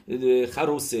و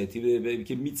خروسه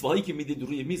که میتواهایی که میدید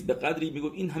روی میز، به قدری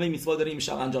میگفت این همه میتوا داریم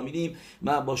شب انجام میدیم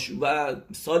و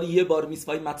سالی یه بار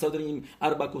میتوای متسا داریم،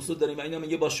 اربکوسو داریم و اینا.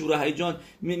 میگه با شور و هیجان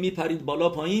میپرید بالا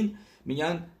پایین.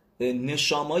 میگن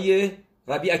نشامای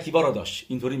ربی عکیوا را داشت،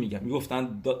 اینطوری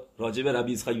میگفتن راجع به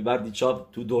ربی اسحاق بردیچاب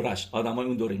تو دورش، آدمای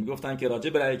اون دوره میگفتن که راجع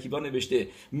به ربی عکیوا نوشته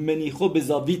منیخو به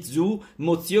زاویت زو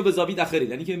موتیو به زاویت اخری،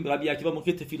 یعنی که ربی عکیوا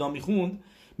موقع تفیلا میخوند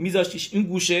میذاشتش این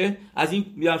گوشه از این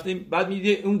میرفته، بعد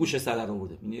میدیده اون گوشه سر رو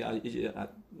آورده،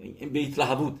 یعنی بیت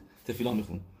لهبود تفیلا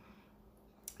میخوند.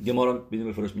 گمارا بدون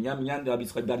بفروش میگن ربی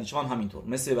اسحاق بردیچاب هم همینطور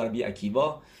مثل ربی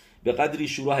عکیوا به قدری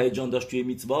شروع هیجان داشت توی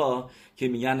میتوا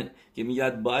که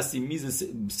میگد با اسی میز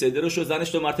صدرشو زنش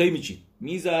تو مرتبه میچید،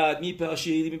 میزد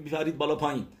میپاشید میپرید بالا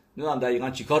پایین، نمیدونم دقیقاً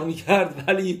چی کار میکرد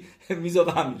ولی میزو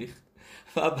به هم میریخت.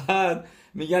 و بعد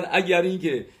میگن اگر این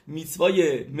که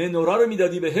میتوای منورا رو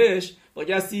میدادی بهش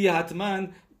بایستی حتما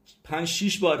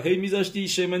 5-6 بار هی میذاشتی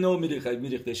شمنو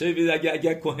میریخته شاید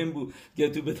اگر کوهن بود که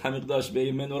تو به تعمیق داشت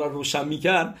به منورا روشن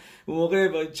میکرد اون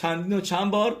موقع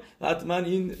چند بار حتما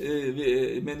این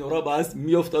منورا باز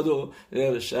میافتاد و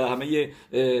همه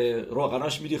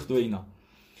روغناش میریخت و اینا.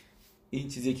 این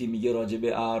چیزی که میگه راجع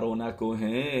به اهرون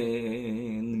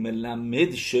کوهن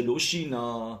ملمد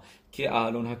شلوشینا که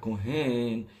اهرون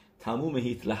کوهن تموم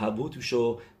هیت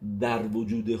لهبوتشو در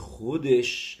وجود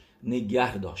خودش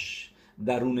نگه داشت،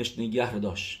 درونش نگه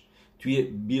داشت، توی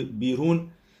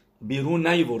بیرون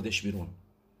نیوردش بیرون،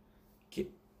 که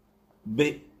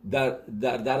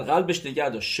در قلبش نگه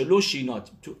داشت.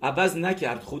 شلوشینات تو عوض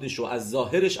نکرد خودشو، از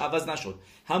ظاهرش عوض نشد،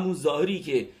 همون ظاهری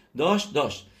که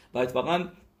داشت. و اتفاقا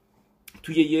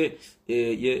توی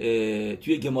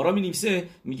گمارا می نویسه،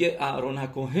 میگه اهرون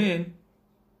هکوهن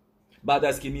بعد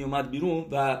از که می اومد بیرون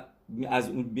و از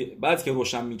اون بعد که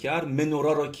روشن میکرد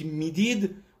منورا را که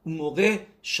میدید، اون موقع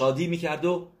شادی میکرد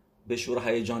و به شور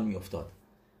هیجان میافتاد.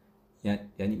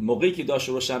 یعنی موقعی که داشت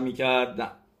روشن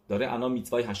میکرد، داره الان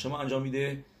میتوای هشم انجام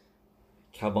میده،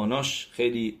 کواناش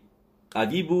خیلی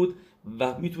قوی بود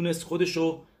و میتونست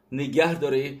خودشو نگه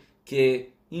داره که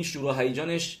این شور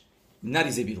هیجانش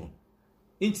نریزه بیرون.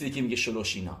 این چیزی که میگه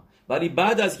شلوشینا. ولی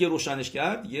بعد از که روشنش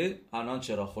کرد دیگه الان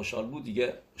چرا خوشحال بود،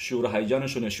 دیگه شور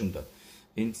هیجانش رو نشون داد.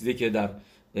 این چیزی که در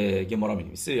گمارا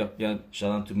می‌نویسه یا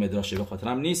شاید تو مدرسه به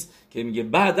خاطرم نیست که میگه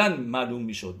بعداً معلوم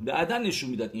میشد، بعداً نشون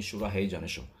میداد این شور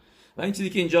هیجانشو. و این چیزی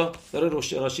که اینجا داره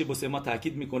راشی واسه ما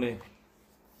تاکید میکنه،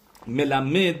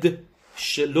 ملمد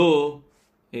شلو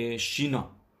شینا.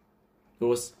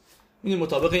 درست؟ این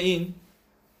مطابق این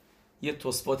یه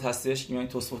توسفات هستش که من این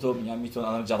توسفات رو میگم میتونه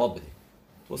الان جواب بده.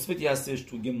 توسفاتی هستش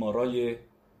تو گمارای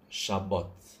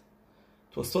شبات.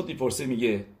 توسفات میپرسه،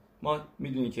 میگه ما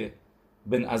میدونی که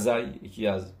بن عزای یکی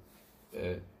از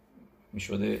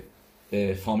میشده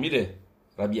فامیل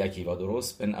ربی عکیوا،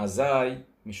 درست؟ بن عزای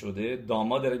میشده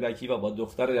داماد ربی عکیوا با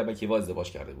دختر ربی عکیوا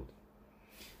ازدواج کرده بود.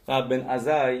 و بن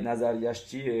عزای نظریش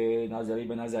چیه؟ نظری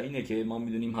بن عزای اینه که ما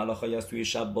میدونیم هلاخایی از توی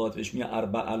شبات بهش میگه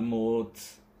اربع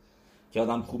الموت، که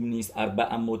آدم خوب نیست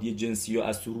اربع الموت یه جنسی رو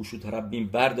از تو روشوت ربیم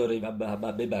برداره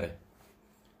و ببره.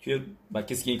 و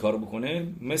کسی که این کارو بکنه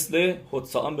مثل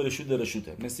حدسان به رشود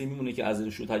رشوته، مثل میمونه که از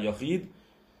رشود یاخید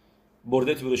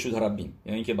برده تو رشود ربیم،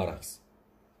 یعنی این که برعکس.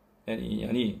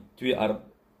 یعنی توی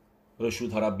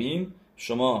رشود ربیم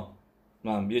شما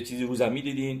یه چیزی رو زمین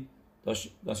دیدین،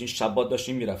 داشتین شبات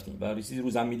داشتین میرفتین و یه چیزی رو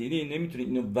زمین دیدین، نمیتونید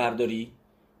اینو برداری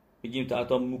بگیم تا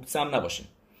حتی مقسم نباشه.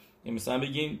 مثلا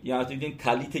بگیم یعنی دیدین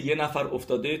تلیت یه نفر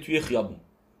افتاده توی خیابون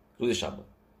روز شبات،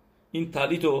 این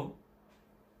تلیتو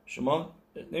شما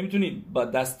نمیتونی با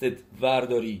دستت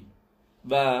ورداری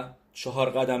و 4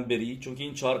 قدم بری، چون که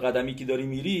این 4 قدمی که داری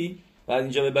میری بعد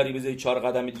اینجا ببری بذاری 4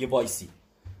 قدم دیگه وایسی.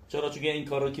 چرا؟ چون این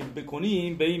کار رو که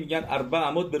بکنیم به این میگن اربع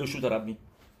عمود برشود ربی.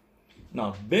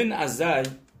 نه بن عزای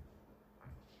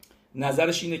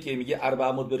نظرش اینه که میگه اربع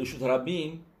عمود برشود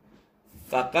ربی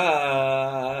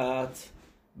فقط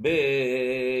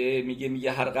به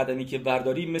میگه هر قدمی که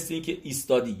برداری مثل این که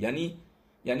ایستادی.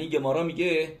 یعنی گمارا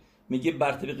میگه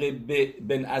بر طبق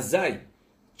بن عزای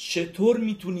چطور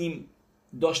میتونیم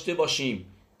داشته باشیم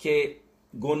که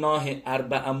گناه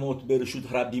اربع عمود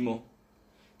برشود ربیمو؟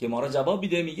 گمارا جواب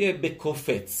میده، میگه به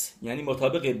کفت، یعنی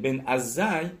مطابق بن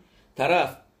عزای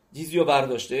طرف چیزیو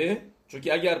برداشته، چون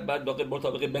که اگر بعد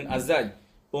مطابق بن عزای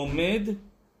اومد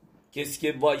کسی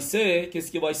که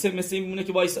وایسه مثل این میمونه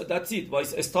که وایس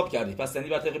استاپ کردی، پس یعنی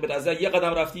بر طبق بن عزای یه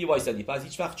قدم رفتی وایسادی، پس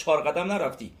هیچ وقت 4 قدم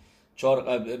نرفتی،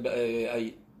 4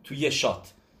 توی یه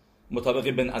شات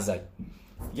مطابق بن عزای.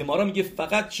 گمارا میگه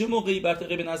فقط چه موقعی بر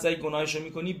طبق بن عزای گناهشو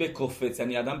میکنی؟ به کفت،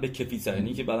 یعنی آدم به کفیت،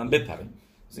 یعنی که بعدم بپره.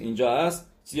 اینجا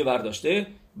هست چیزی برداشته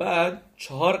بعد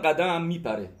 4 قدم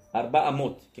میپره، اربع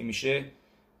عمود که میشه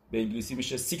به انگلیسی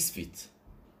میشه 6 فیت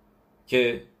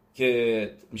که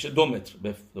میشه 2 متر،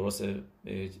 به درست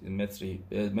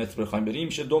متر بخوایم بریم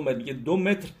میشه 2 متر. میگه 2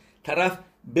 متر طرف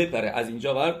بپره از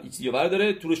اینجا چیزی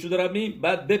برداره تو رشود ربیم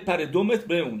بعد بپره 2 متر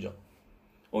به اونجا.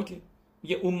 اوکی،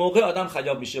 میگه اون موقع آدم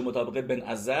خیاب میشه مطابق بن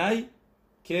عزای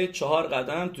که 4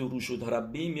 قدم تو رشود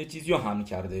ربیم یه چیزی رو حمل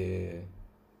کرده.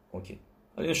 اوکی،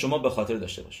 حالا شما به خاطر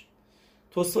داشته باشید.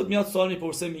 توسط میاد سوال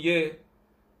میپرسه، میگه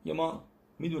ما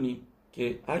میدونیم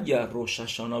که اگر روش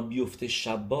هاشانا بیفته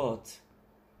شبات،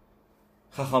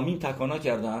 خخامیم تکانا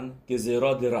کردن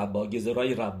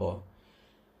گزرای ربا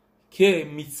که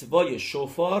میتوای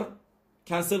شوفار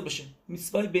کنسل بشه.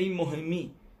 میتوای به این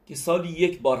مهمی که سالی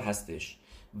 1 بار هستش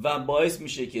و باعث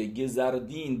میشه که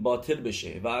گزردین باطل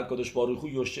بشه و اکادش باروخو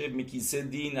یوشه میکیسه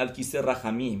دین الکیسه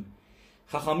رخمیم.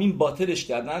 خخامیم باطلش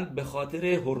کردن به خاطر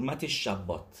حرمت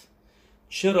شبات.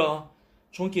 چرا؟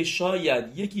 چون که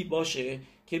شاید یکی باشه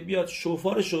که بیاد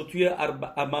شوفارش رو توی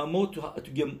امامو تو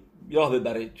راه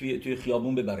ببره، توی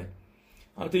خیابون ببره.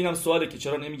 البته اینم سواله که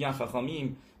چرا نمیگن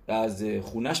خخامیم از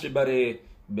خونش ببره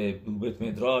به بیت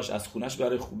مدراش، از خونش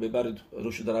ببره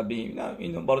روشو داره بیم، نه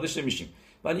این واردش نمیشیم.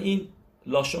 ولی این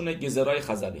لاشون گزرای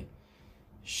خزله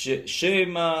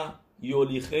شما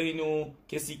یولیخینو،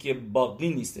 کسی که باقی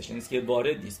نیستش، یعنی که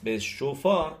وارد نیست به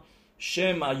شوفار،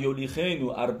 شما یولیخینو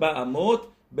اربع عمود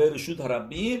به رشود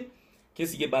ربیم،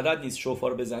 کسی که بلد نیست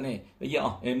شوفار بزنه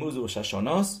بگه امروز روش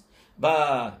هاشاناست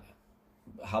و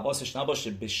حواسش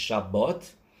نباشه به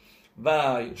شبات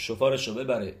و شوفارش رو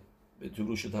ببره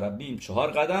تو رشود ربیم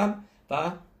 4 قدم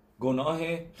و گناه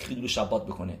خیلول شبات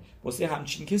بکنه. واسه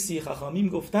همچین کسی خخامیم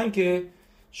گفتن که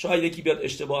شاید یکی بیاد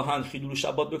اشتباهاً خیلول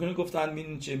شبات بکنه، گفتن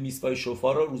این چه میسوای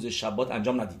شofar رو روز شبات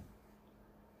انجام ندیم.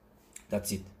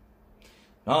 That's it.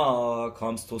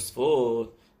 کامس توسفوت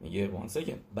میگه وانسه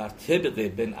که بر طبق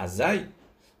بن عزی،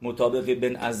 مطابق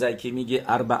بن عزی که میگه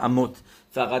اربع اموت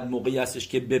فقط موقعی هستش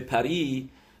که بپری،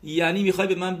 یعنی میخوای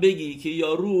به من بگی که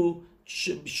یارو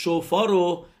شofar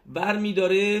رو بر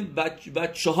میداره و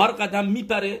 4 قدم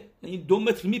میپره، یعنی 2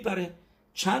 متر میپره.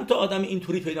 چند تا آدم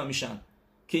اینطوری پیدا میشن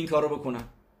که این کار رو بکنن؟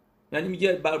 یعنی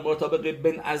میگه بر مطابق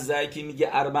بن عزی که میگه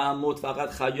اربع اموت فقط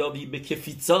خیابی به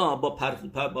کفیتسا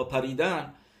با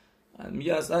پریدن،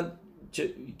 میگه اصلا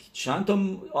چند تا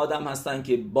آدم هستن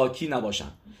که باکی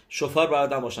نباشن، شofar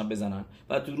باید نباشن بزنن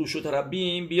و تو روشو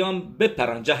تربیم بیام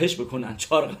بپرن، جهش بکنن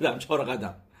 4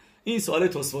 قدم. این سوال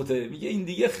توسفوته. میگه این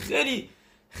دیگه خیلی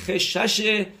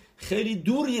خشش خیلی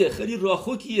دوریه، خیلی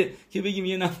راخوکیه که بگیم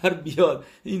یه نفر بیاد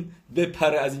این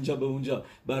بپره از اینجا به اونجا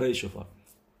برای شofar.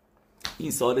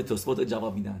 این سوال توسفوت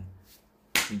جواب میدن،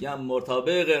 میگم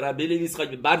مطابق ربی لیسخاک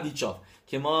بردیچاف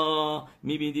که ما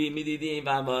میدیدیم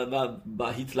و با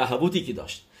هیت لحبوتی که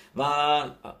داشت و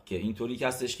که اینطوری که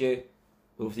هستش که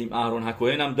گفتیم اهرون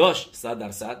هکوهن هم داشت 100%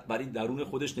 برای درون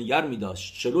خودش نگر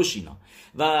میداشت شلوش اینا،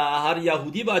 و هر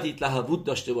یهودی باید هیت لحبوت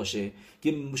داشته باشه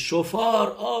که شofar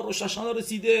روش هاشانا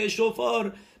رسیده،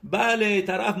 شofar بله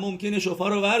طرف ممکنه شofar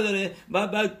رو برداره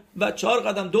و 4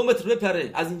 قدم 2 متر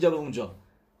بپره از اینجا به اونجا.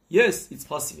 Yes, it's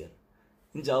possible.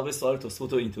 این جواب سوال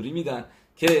توسفوت رو اینطوری میدن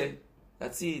که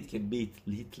دستید که بیت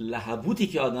لحبوتی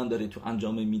که آدم داره تو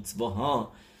انجام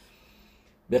میتواها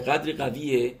به قدری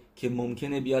قویه که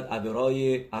ممکنه بیاد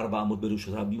عبرای اربع اموت به روش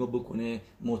ربیمو بکنه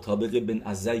مطابق بن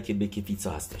عزی که به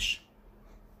کفیتسا هستش.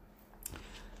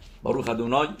 باروخ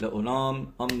ادونای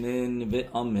لعالم آمین و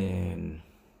آمین.